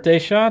 21st birthday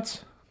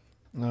shots.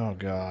 Oh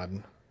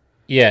God.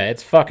 Yeah,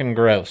 it's fucking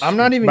gross. I'm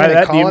not even By going to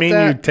that, call do you it mean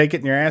that. you take it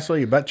in your asshole,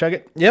 you butt chug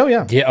it? Yeah,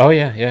 yeah. Yeah. Oh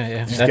yeah. get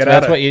out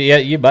That's of what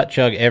you butt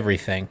chug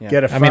everything.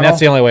 Get a I mean, that's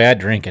the funnel? only way I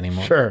drink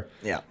anymore. Sure.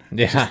 Yeah.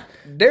 Yeah.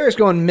 Derek's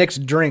going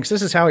mixed drinks.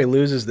 This is how he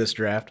loses this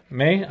draft.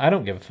 Me? I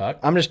don't give a fuck.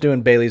 I'm just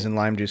doing Bailey's and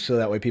lime juice so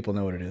that way people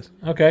know what it is.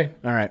 Okay,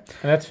 All right.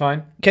 that's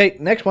fine. Okay,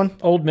 next one.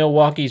 Old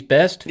Milwaukee's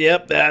Best.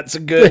 Yep, that's a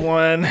good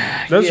one.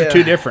 Those Yeah. are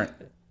two different.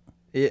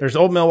 There's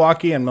Old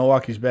Milwaukee and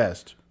Milwaukee's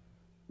Best.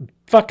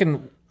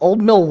 Fucking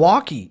Old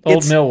Milwaukee. Old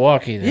It's-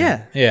 Milwaukee. Then.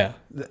 Yeah.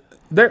 Yeah.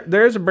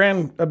 There is a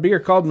beer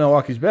called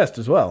Milwaukee's Best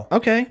as well.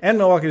 Okay. And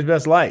Milwaukee's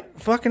Best Light.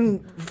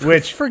 Fucking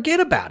Which- forget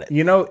about it.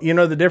 You know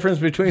the difference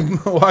between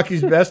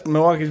Milwaukee's Best and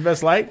Milwaukee's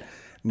Best Light?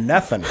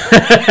 Nothing.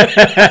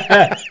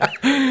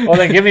 Well,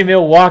 then give me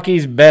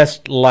Milwaukee's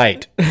Best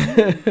Light.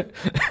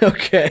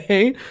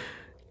 Okay.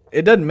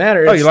 It doesn't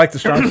matter. Oh, It's- you like the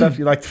strong stuff?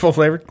 You like the full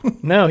flavored?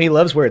 No, he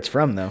loves where it's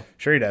from though.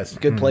 Sure he does.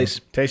 Good place.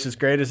 Tastes as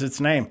great as its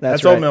name.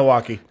 That's That's Old right.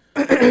 Milwaukee.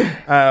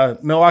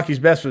 Milwaukee's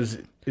Best was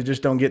it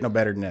just don't get no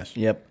better than this.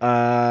 Yep.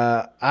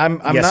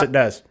 I'm Yes, not, it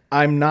does.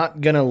 I'm not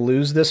gonna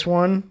lose this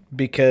one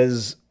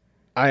because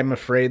I'm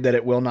afraid that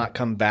it will not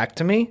come back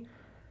to me.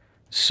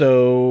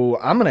 So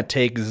I'm gonna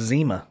take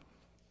Zima.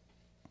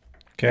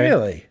 Okay.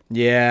 Really?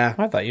 Yeah.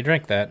 I thought you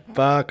drank that.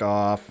 Fuck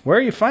off. Where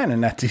are you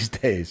finding that these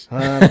days?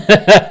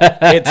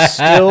 It's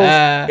still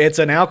it's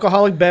an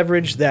alcoholic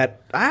beverage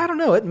that I don't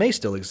know. It may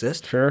still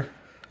exist. Sure.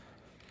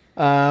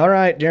 All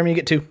right, Jeremy, you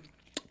get 2.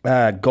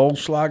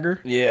 Goldschlager.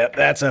 Yeah,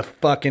 that's a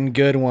fucking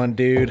good one,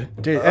 dude.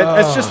 Dude,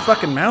 that's just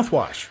fucking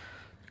mouthwash.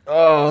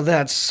 Oh,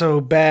 that's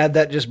so bad.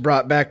 That just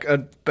brought back a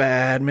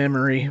bad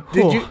memory.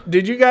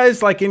 Did you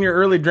guys like in your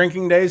early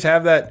drinking days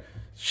have that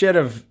shit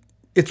of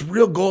it's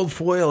real gold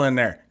foil in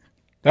there?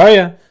 Oh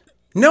yeah.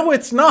 No,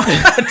 it's not.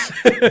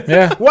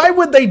 Yeah. Why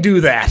would they do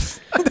that?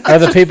 Are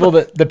the people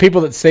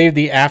that saved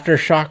the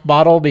aftershock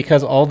bottle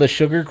because all the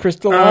sugar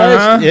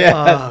crystallized?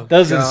 Yeah.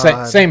 Those are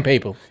the same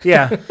people.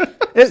 Yeah.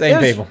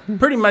 Same was people.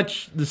 Pretty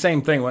much the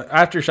same thing.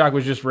 Aftershock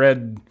was just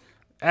red.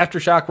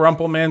 Aftershock,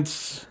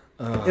 Rumplemints.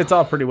 It's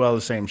all pretty well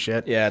the same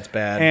shit. Yeah, it's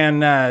bad.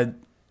 And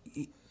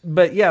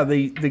but yeah,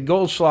 the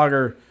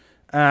Goldschlager,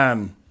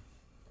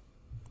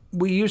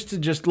 we used to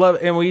just love,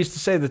 and we used to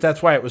say that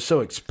that's why it was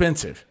so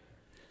expensive.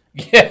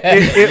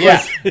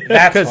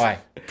 That's why.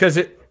 Because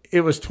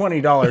it was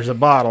 $20 a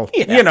bottle.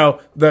 You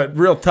know, the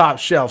real top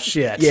shelf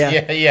shit.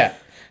 Yeah.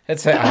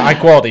 That's high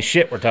quality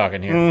shit we're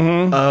talking here.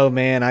 Oh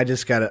man, I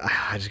just got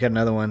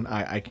another one.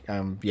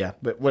 Yeah.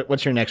 But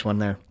what's your next one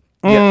there?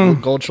 Yeah,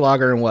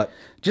 Goldschlager and what?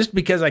 Just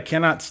because I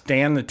cannot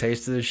stand the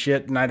taste of this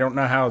shit, and I don't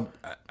know how.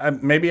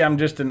 Maybe I'm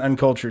just an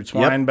uncultured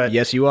swine, but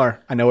yes, you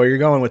are. I know where you're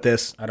going with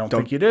this. I don't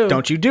think you do.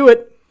 Don't you do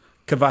it?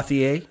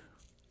 Cavatier,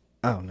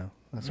 Oh no,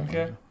 that's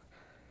okay.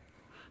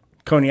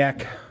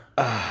 cognac.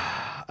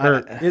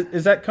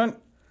 Is that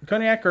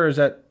cognac or is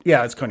that?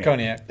 Yeah, it's cognac.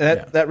 Cognac.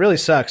 That really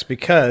sucks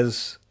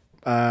because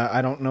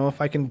I don't know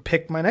if I can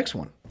pick my next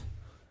one.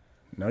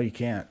 No, you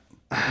can't.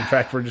 In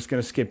fact, we're just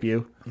going to skip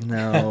you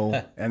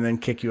No, and then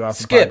kick you off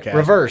Skip, the podcast.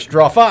 reverse,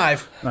 draw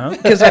 5.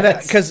 because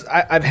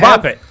I've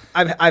Bop had it.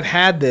 I've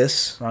had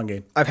this. Wrong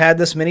game. I've had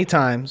this many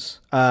times.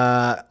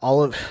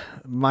 All of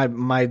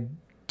my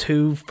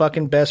 2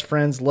 fucking best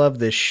friends love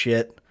this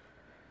shit,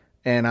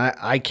 and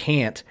I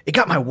can't. It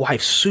got my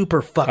wife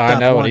super fucked up. I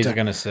know what one he's time.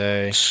 going to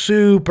say.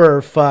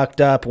 Super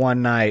fucked up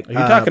one night. Are you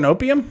talking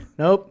opium?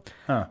 Nope.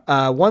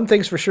 One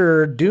thing's for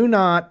sure: do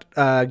not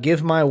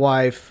give my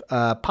wife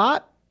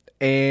pot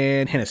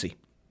and Hennessy.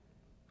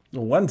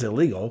 Well, one's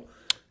illegal.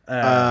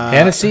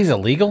 Hennessy's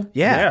illegal?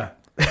 Yeah.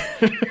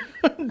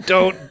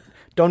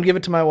 Don't give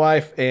it to my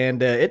wife,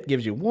 and it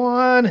gives you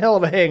one hell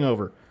of a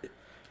hangover.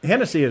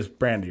 Hennessy is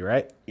brandy,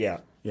 right? Yeah.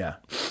 Yeah.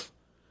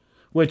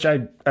 Which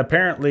I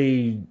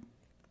apparently,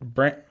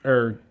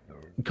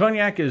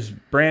 cognac is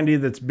brandy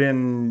that's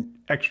been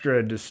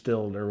extra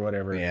distilled or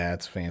whatever. Yeah,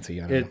 it's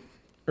fancy. I don't know.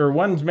 Or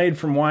one's made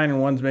from wine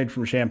and one's made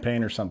from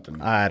champagne or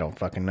something. I don't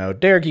fucking know.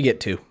 Derek, you get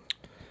 2.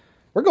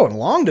 We're going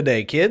long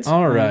today, kids.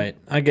 All right.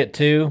 I get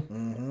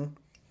 2.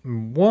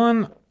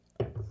 One,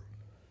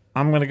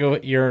 I'm going to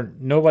go,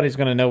 nobody's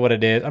going to know what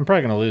it is. I'm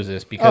probably going to lose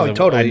this because I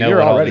know You're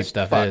what all already this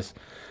stuff fucked. is.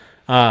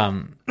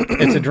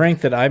 It's a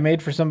drink that I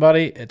made for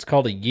somebody. It's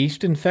called a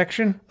yeast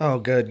infection. Oh,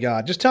 good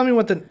God. Just tell me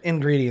what the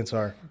ingredients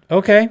are.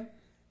 Okay.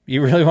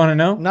 You really want to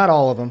know? Not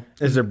all of them.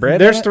 Is there bread?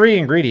 There's in it? 3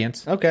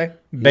 ingredients: Okay.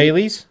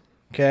 Bailey's,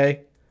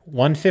 Okay.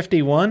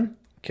 151,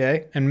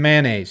 Okay. and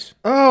mayonnaise.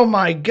 Oh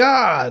my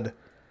God.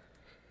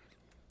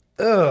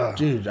 Ugh.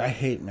 Dude, I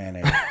hate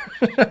mayonnaise.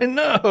 I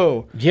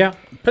know. Yeah.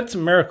 Put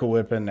some Miracle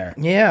Whip in there.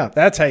 Yeah.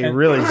 That's how you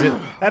really zip.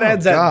 That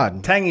adds that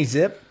God. tangy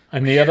zip.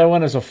 And the other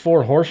one is a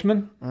 4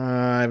 Horsemen.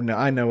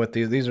 I know what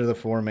these are the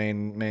 4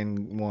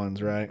 main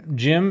ones, right?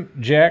 Jim,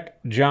 Jack,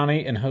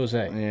 Johnny, and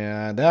Jose.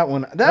 Yeah, that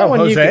one. That Oh, one.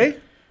 Jose?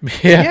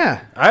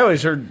 Yeah. I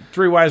always heard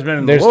 3 wise men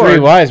and There's the Lord. 3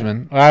 wise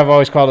men. I've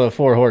always called it a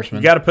 4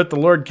 Horsemen. You got to put the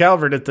Lord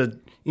Calvert at the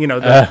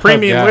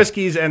premium God.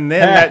 whiskeys, and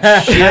then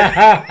that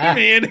shit.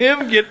 Me and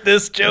him get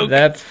this joke.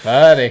 That's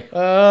funny.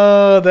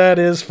 Oh, that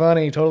is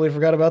funny. Totally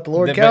forgot about the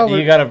Lord But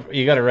Calvert.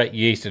 you gotta write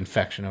yeast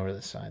infection over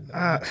the side.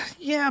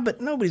 Yeah,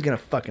 but nobody's gonna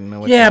fucking know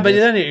what. Yeah, that but is.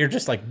 then you're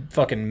just like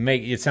fucking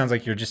it sounds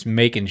like you're just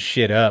making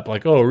shit up.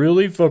 Like, oh,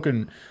 really?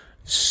 Fucking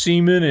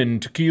semen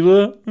and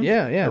tequila?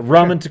 Yeah.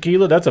 Rum and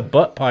tequila? That's a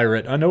butt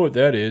pirate. I know what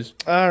that is.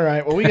 All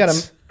right. Well, we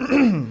gotta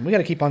we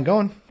gotta keep on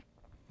going.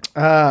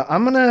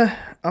 I'm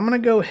gonna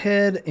go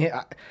ahead.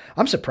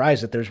 I'm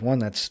surprised that there's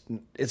one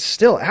it's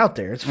still out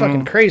there. It's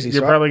fucking crazy.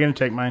 You're So probably going to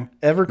take mine.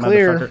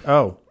 Everclear. motherfucker.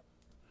 Oh.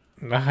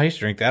 I used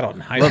to drink that in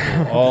high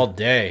school all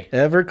day.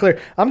 Everclear.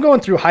 I'm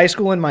going through high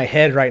school in my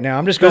head right now.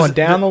 I'm just going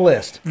down the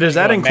list. Does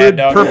that What, include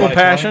Mad Dog Purple 2020?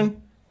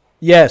 Passion?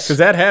 Yes. Because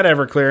that had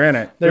Everclear in it.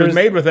 It was There's-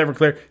 made with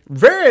Everclear.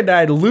 Very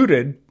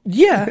diluted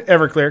Yeah.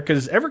 Everclear,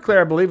 because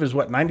Everclear, I believe, is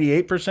what,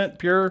 98%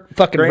 pure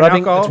Fucking grain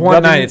rubbing- alcohol? it's One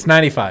rubbing- night, it's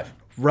 95.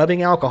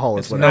 Rubbing alcohol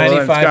is what. well, then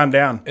 95. it's gone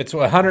down. It's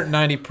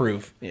 190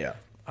 proof. Yeah.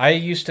 I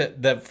used to,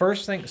 the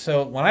first thing,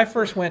 so when I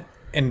first went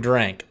and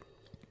drank,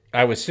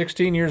 I was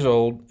 16 years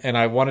old and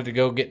I wanted to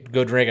go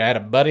drink. I had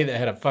a buddy that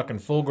had a fucking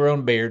full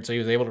grown beard, so he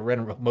was able to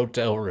rent a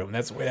motel room.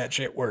 That's the way that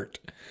shit worked.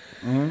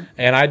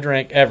 And I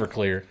drank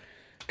Everclear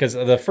because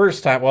the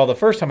first time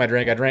I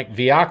drank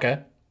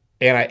Viaca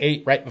and I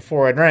ate right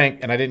before I drank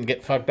and I didn't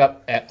get fucked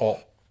up at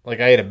all. Like,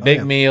 I ate a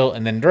big meal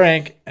and then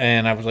drank,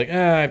 and I was like,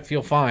 I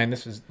feel fine.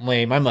 This is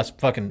lame. I must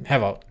fucking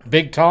have a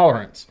big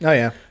tolerance. Oh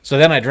yeah. So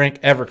then I drank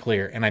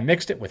Everclear, and I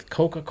mixed it with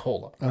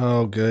Coca-Cola.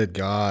 Oh good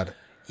God.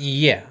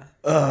 Yeah.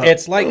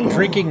 It's like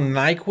drinking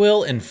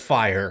NyQuil and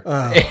fire.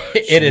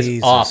 It is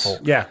Jesus. awful.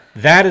 Yeah.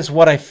 That is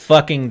what I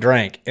fucking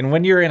drank. And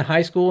when you're in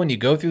high school and you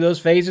go through those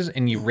phases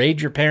and you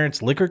raid your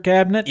parents' liquor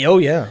cabinet, Oh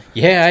yeah.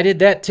 yeah, I did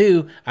that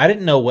too. I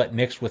didn't know what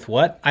mixed with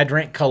what. I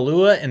drank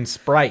Kahlua and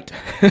Sprite.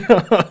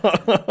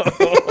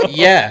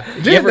 Yeah.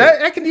 You Dude, ever-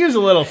 I could use a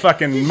little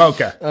fucking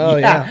mocha. Oh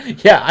yeah.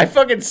 Yeah, I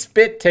fucking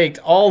spit taked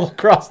all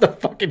across the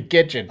fucking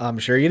kitchen. I'm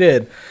sure you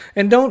did.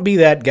 And don't be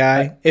that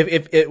guy.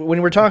 If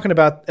when we're talking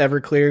about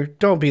Everclear,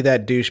 don't be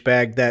that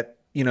douchebag that,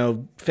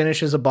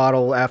 finishes a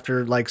bottle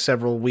after like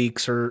several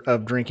weeks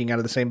of drinking out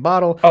of the same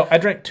bottle. Oh, I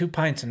drank 2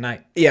 pints a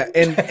night. Yeah,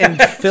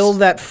 and fill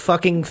that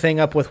fucking thing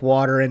up with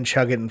water and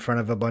chug it in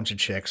front of a bunch of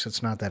chicks.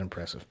 It's not that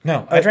impressive.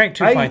 No, I drank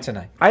 2 pints a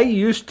night. I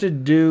used to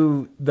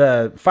do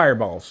the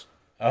fireballs,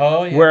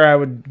 Oh, yeah. where I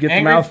would get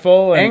the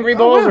mouthful. And, Angry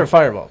Balls or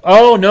Fireballs?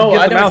 Oh, no.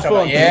 Get I the know what you're mouthful.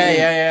 talking about.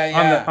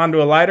 Yeah.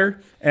 onto a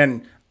lighter,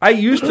 and I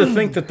used to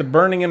think that the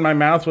burning in my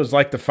mouth was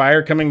like the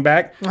fire coming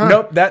back.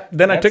 Nope.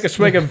 Then I took a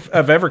swig of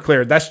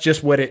Everclear. That's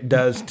just what it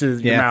does to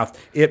your Yeah. mouth.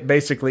 It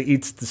basically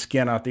eats the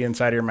skin off the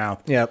inside of your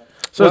mouth. Yep.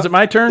 So is it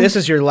my turn? This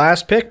is your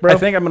last pick, bro. I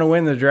think I'm going to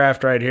win the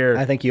draft right here.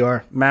 I think you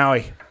are.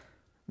 Maui.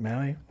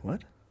 Maui?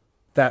 What?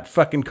 That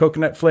fucking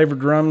coconut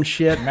flavored rum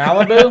shit.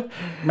 Malibu?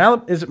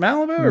 Is it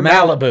Malibu or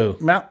Malibu.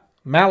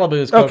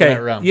 Malibu's coconut Okay.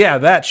 rum. Yeah,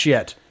 that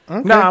shit.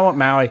 No, I want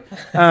Maui.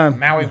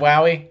 Maui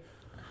Wowie.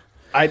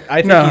 I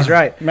think No, he's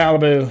right.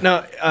 Malibu.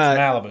 No,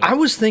 Malibu. I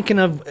was thinking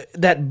of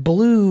that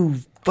blue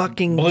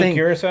fucking Blue thing.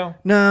 Curacao?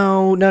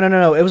 No.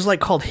 It was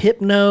like called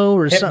Hypno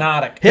or something.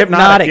 Hypnotic.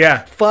 Hypnotic. Yeah.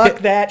 Fuck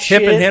that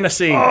shit. Hip and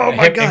Hennessy. Oh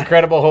my God.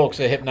 Incredible Hulk's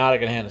a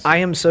Hypnotic and Hennessy. I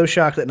am so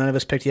shocked that none of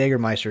us picked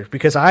Jägermeister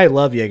because I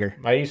love Jaeger.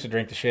 I used to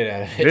drink the shit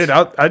out of it. Dude,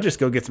 I'll just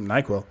go get some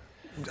NyQuil.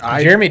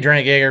 Jeremy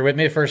drank Jaeger with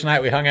me the first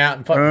night we hung out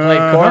and fucking played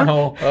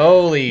cornhole.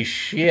 Holy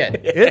shit.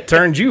 It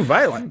turned you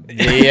violent.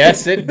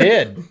 Yes, it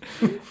did.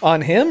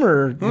 On him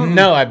or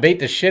No, I beat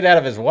the shit out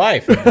of his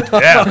wife.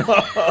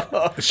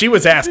 Yeah. She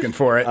was asking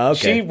for it.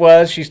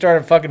 okay. She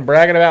started fucking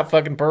bragging about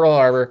fucking Pearl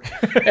Harbor.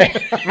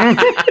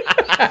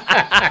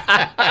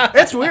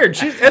 It's weird.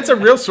 It's a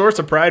real source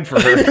of pride for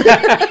her.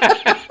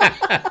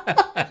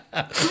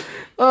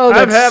 Oh,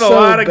 I've had a so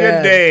lot of good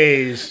bad.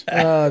 days.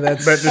 Oh,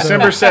 that's But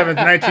December 7th,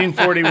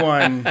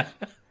 1941.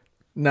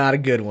 not a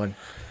good one.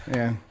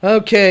 Yeah.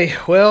 Okay,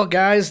 well,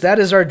 guys, that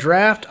is our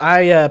draft.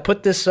 I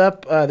put this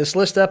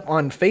list up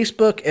on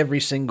Facebook every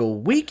single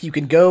week. You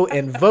can go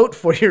and vote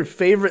for your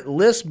favorite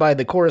list by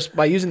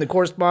using the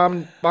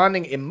corresponding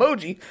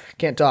emoji.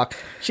 Can't talk.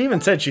 She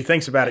even said she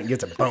thinks about it and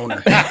gets a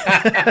boner.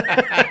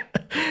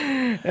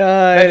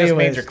 That just Anyways,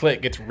 means your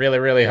clit gets really,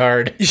 really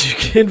hard. you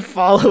can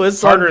follow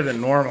us Harder on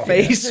than normal.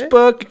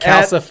 Facebook at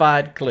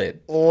Calcified clit.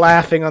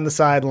 Laughing on the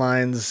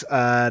Sidelines.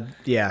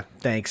 Yeah,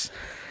 thanks.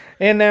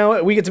 And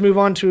now we get to move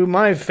on to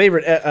my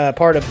favorite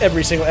part of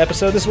every single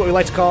episode. This is what we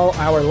like to call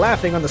our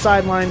Laughing on the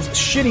Sidelines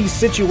Shitty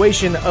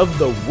Situation of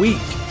the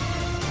Week.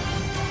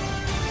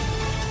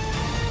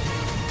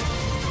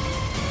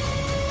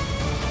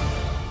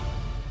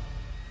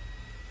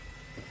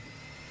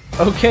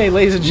 Okay,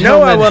 ladies and No,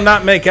 gentlemen. I will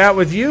not make out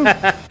with you.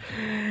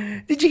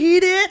 Did you hear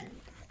it?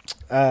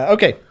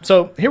 Okay,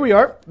 so here we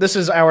are. This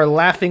is our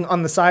Laughing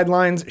on the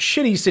Sidelines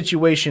Shitty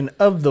Situation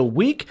of the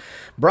Week,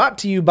 brought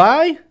to you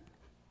by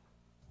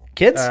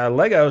kids.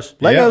 Legos.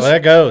 Legos. Yeah,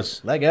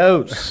 Legos.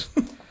 Legos.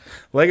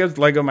 Legos,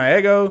 Lego my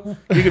Eggo.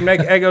 You can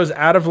make Eggos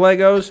out of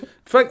Legos.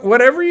 Fuck,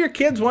 whatever your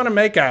kids want to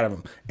make out of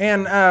them.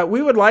 And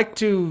we would like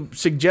to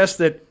suggest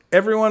that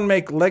everyone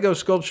make Lego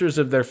sculptures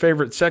of their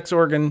favorite sex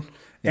organ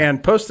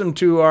and post them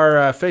to our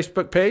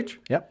Facebook page.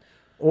 Yep.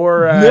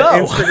 Or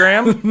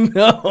Instagram.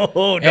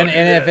 No. And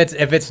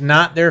if it's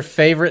not their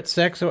favorite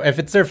sex, or if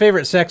it's their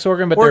favorite sex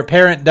organ, but their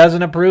parent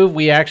doesn't approve,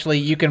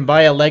 you can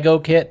buy a Lego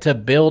kit to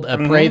build a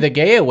Pray the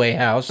Gay Away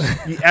house.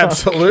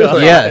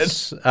 Absolutely.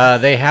 Yes,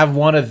 they have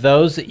one of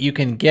those that you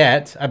can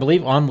get, I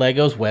believe, on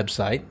Lego's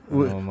website.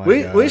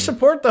 We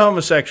support the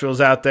homosexuals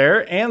out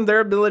there and their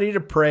ability to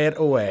pray it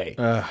away.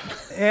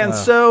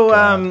 That's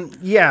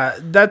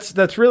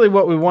really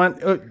what we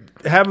want.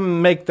 Have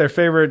them make their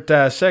favorite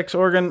sex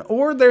organ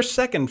or their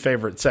second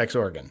favorite sex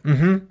organ.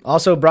 Mm-hmm.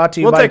 Also brought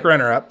to you We'll by take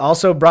runner up.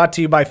 Also brought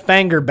to you by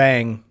Fanger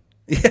Bang.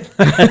 And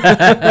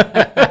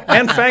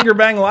Fanger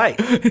Bang Light.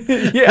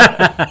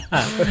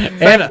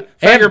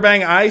 Fanger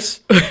Bang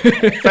Ice.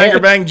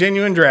 Fanger Bang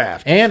Genuine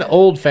Draft. And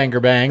Old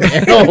Fanger Bang.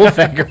 And Old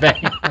Fanger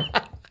Bang.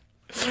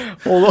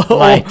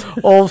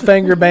 Old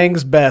Fanger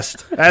Bang's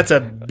best. That's a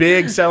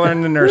big seller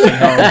in the nursing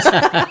homes.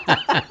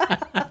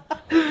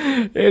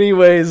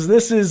 Anyways,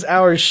 this is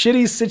our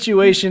shitty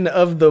situation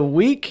of the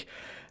week.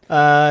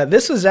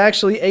 This was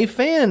actually a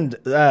fan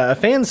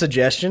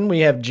suggestion. We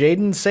have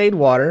Jaden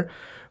Sadewater.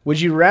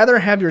 Would you rather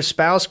have your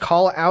spouse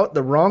call out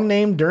the wrong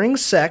name during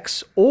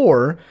sex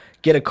or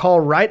get a call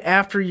right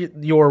after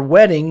your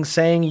wedding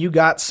saying you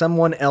got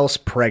someone else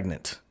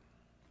pregnant?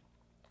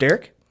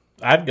 Derek?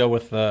 I'd go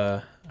with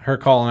her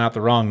calling out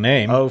the wrong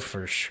name. Oh,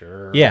 for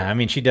sure. Yeah, I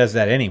mean, she does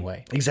that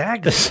anyway.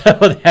 Exactly. So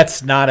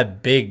that's not a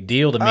big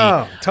deal to me.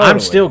 Oh, totally. I'm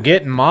still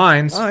getting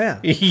mines. Oh,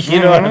 yeah. You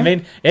know what I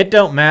mean? It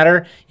don't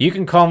matter. You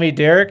can call me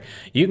Derek.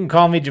 You can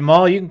call me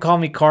Jamal. You can call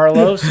me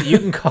Carlos. You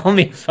can call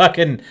me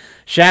fucking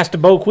Shasta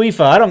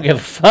Boquifa. I don't give a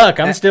fuck.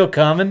 I'm still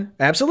coming.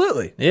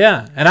 Absolutely.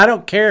 Yeah, and I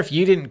don't care if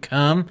you didn't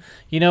come.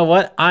 You know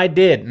what? I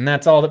did, and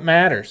that's all that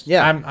matters.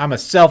 Yeah. I'm a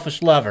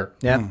selfish lover.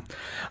 Yeah.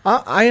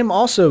 I am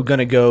also going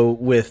to go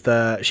with,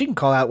 she can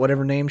call out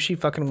whatever name she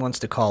fucking wants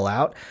to call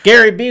out.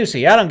 Gary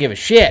Busey. I don't give a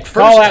shit.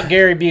 Call out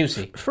Gary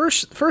Busey.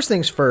 First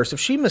things first, if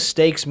she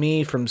mistakes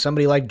me from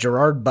somebody like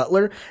Gerard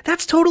Butler,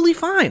 that's totally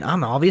fine.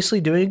 I'm obviously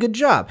doing a good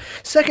job.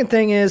 Second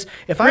thing is,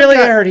 if I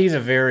heard he's a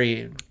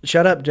very...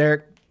 Shut up,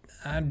 Derek.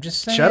 I'm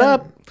just saying. Shut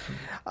up.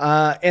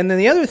 And then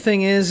the other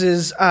thing is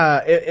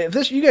if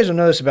this, you guys don't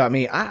know this about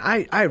me,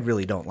 I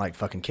really don't like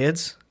fucking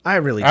kids. I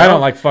really don't. I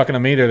don't like fucking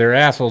them either. Their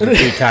assholes are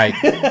too tight.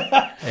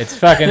 It's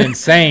fucking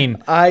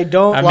insane. I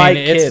don't like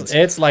kids.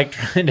 It's like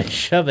trying to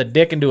shove a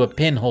dick into a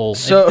pinhole.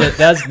 So, it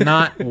does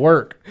not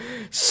work.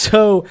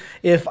 So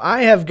if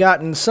I have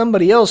gotten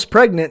somebody else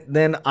pregnant,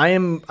 then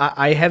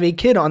I have a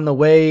kid on the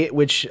way,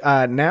 which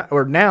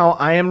now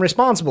I am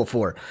responsible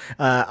for.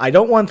 I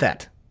don't want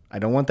that. I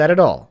don't want that at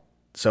all.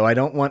 So I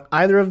don't want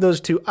either of those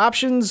two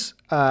options.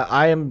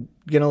 I am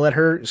going to let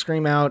her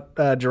scream out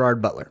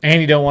Gerard Butler.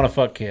 And you don't want to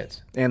fuck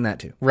kids. And that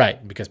too.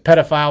 Right, because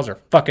pedophiles are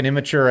fucking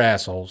immature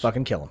assholes.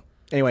 Fucking kill them.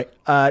 Anyway,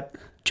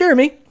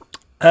 Jeremy.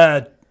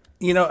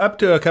 Up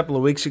to a couple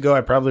of weeks ago,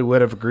 I probably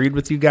would have agreed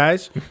with you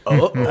guys.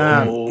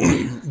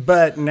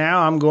 But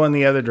now I'm going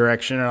the other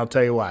direction, and I'll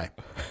tell you why.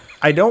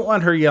 I don't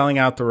want her yelling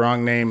out the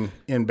wrong name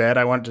in bed.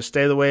 I want it to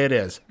stay the way it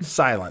is.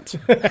 Silence.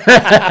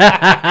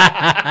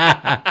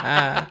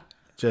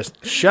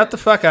 Just shut the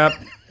fuck up.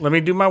 Let me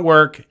do my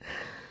work,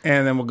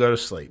 and then we'll go to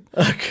sleep.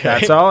 Okay.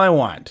 That's all I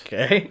want.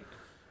 Okay.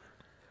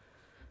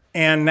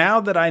 And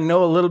now that I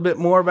know a little bit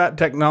more about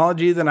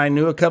technology than I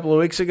knew a couple of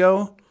weeks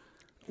ago,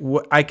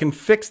 I can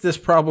fix this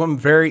problem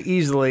very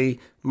easily.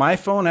 My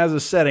phone has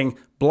a setting,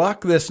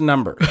 block this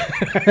number.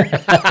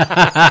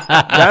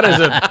 That is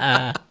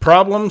a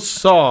problem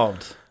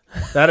solved.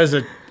 That is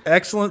an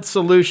excellent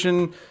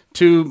solution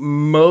to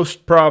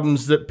most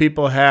problems that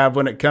people have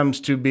when it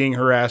comes to being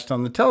harassed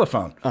on the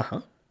telephone.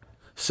 Uh-huh.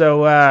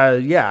 So,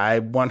 I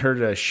want her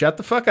to shut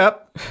the fuck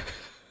up.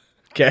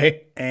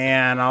 Okay.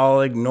 And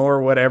I'll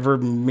ignore whatever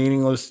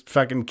meaningless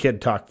fucking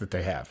kid talk that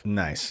they have.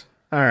 Nice.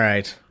 All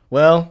right.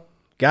 Well,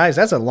 guys,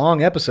 that's a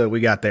long episode we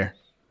got there.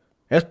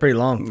 That's pretty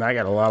long. I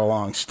got a lot of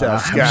long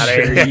stuff, I'm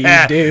Scotty. sure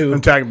you do.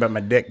 I'm talking about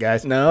my dick,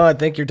 guys. No, I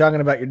think you're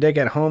talking about your dick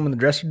at home in the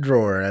dresser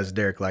drawer, as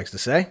Derek likes to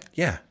say.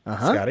 Yeah,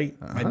 Uh-huh. Scotty,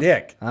 my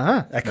dick.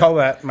 Uh-huh. I call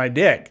that my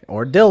dick.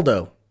 Or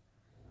dildo.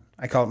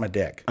 I call it my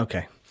dick.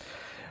 Okay.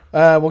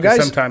 Well,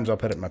 guys, Sometimes I'll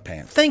put it in my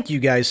pants. thank you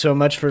guys so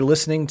much for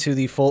listening to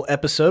the full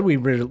episode. We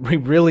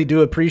really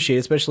do appreciate it,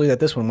 especially that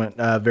this one went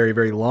very,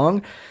 very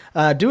long.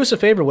 Do us a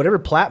favor, whatever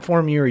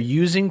platform you're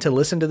using to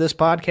listen to this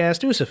podcast,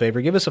 do us a favor.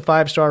 Give us a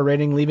 5-star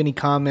rating. Leave any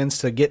comments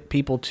to get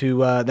people to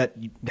that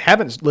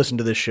haven't listened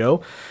to this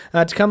show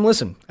to come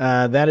listen.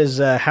 That is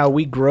how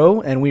we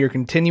grow, and we are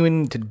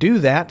continuing to do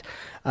that.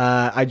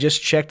 I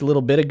just checked a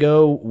little bit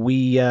ago.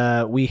 We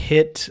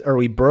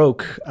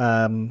broke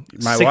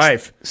My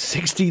wife.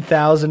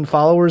 60,000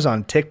 followers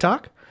on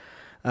TikTok.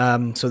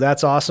 So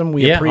that's awesome.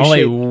 We Yeah,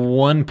 appreciate.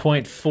 only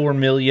 1.4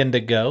 million to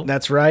go.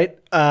 That's right.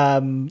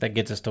 That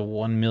gets us to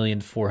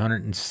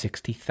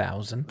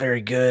 1,460,000.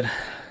 Very good.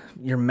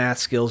 Your math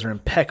skills are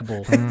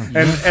impeccable. And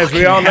as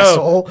we all know,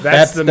 asshole.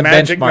 that's the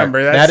magic benchmark.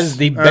 number. That is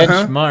the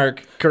benchmark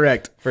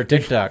Correct. for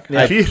TikTok.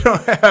 If you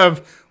don't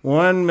have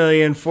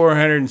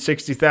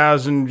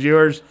 1,460,000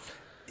 viewers,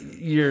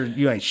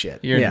 you ain't shit.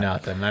 You're Yeah.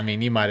 nothing. I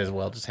mean, you might as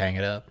well just hang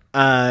it up.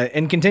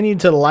 And continue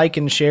to like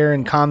and share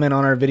and comment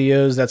on our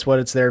videos. That's what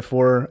it's there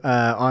for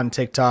on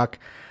TikTok.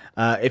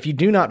 If you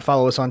do not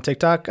follow us on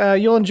TikTok,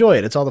 you'll enjoy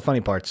it. It's all the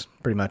funny parts,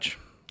 pretty much.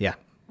 Yeah.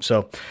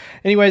 So,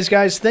 anyways,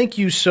 guys, thank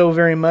you so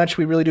very much.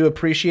 We really do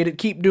appreciate it.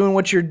 Keep doing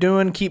what you're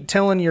doing. Keep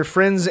telling your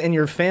friends and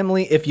your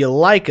family if you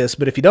like us.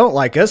 But if you don't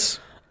like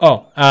us,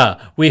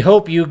 We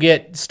hope you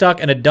get stuck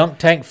in a dunk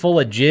tank full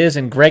of jizz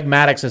and Greg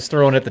Maddox is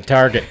throwing at the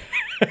target.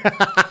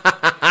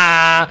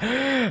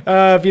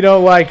 if you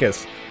don't like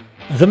us,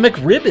 The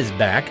McRib is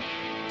back.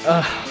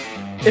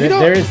 if you don't,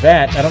 There is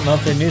that. I don't know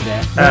if they knew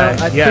that.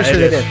 I'm yeah, pretty sure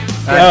it they is.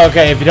 did.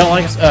 Okay, if you don't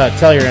like us,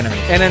 tell your enemies.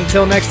 And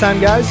until next time,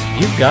 guys.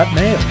 You've got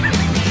mail.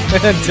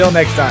 Until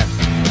next time.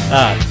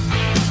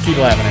 Keep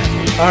laughing at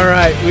you. All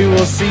right. We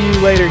will see you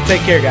later.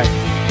 Take care, guys.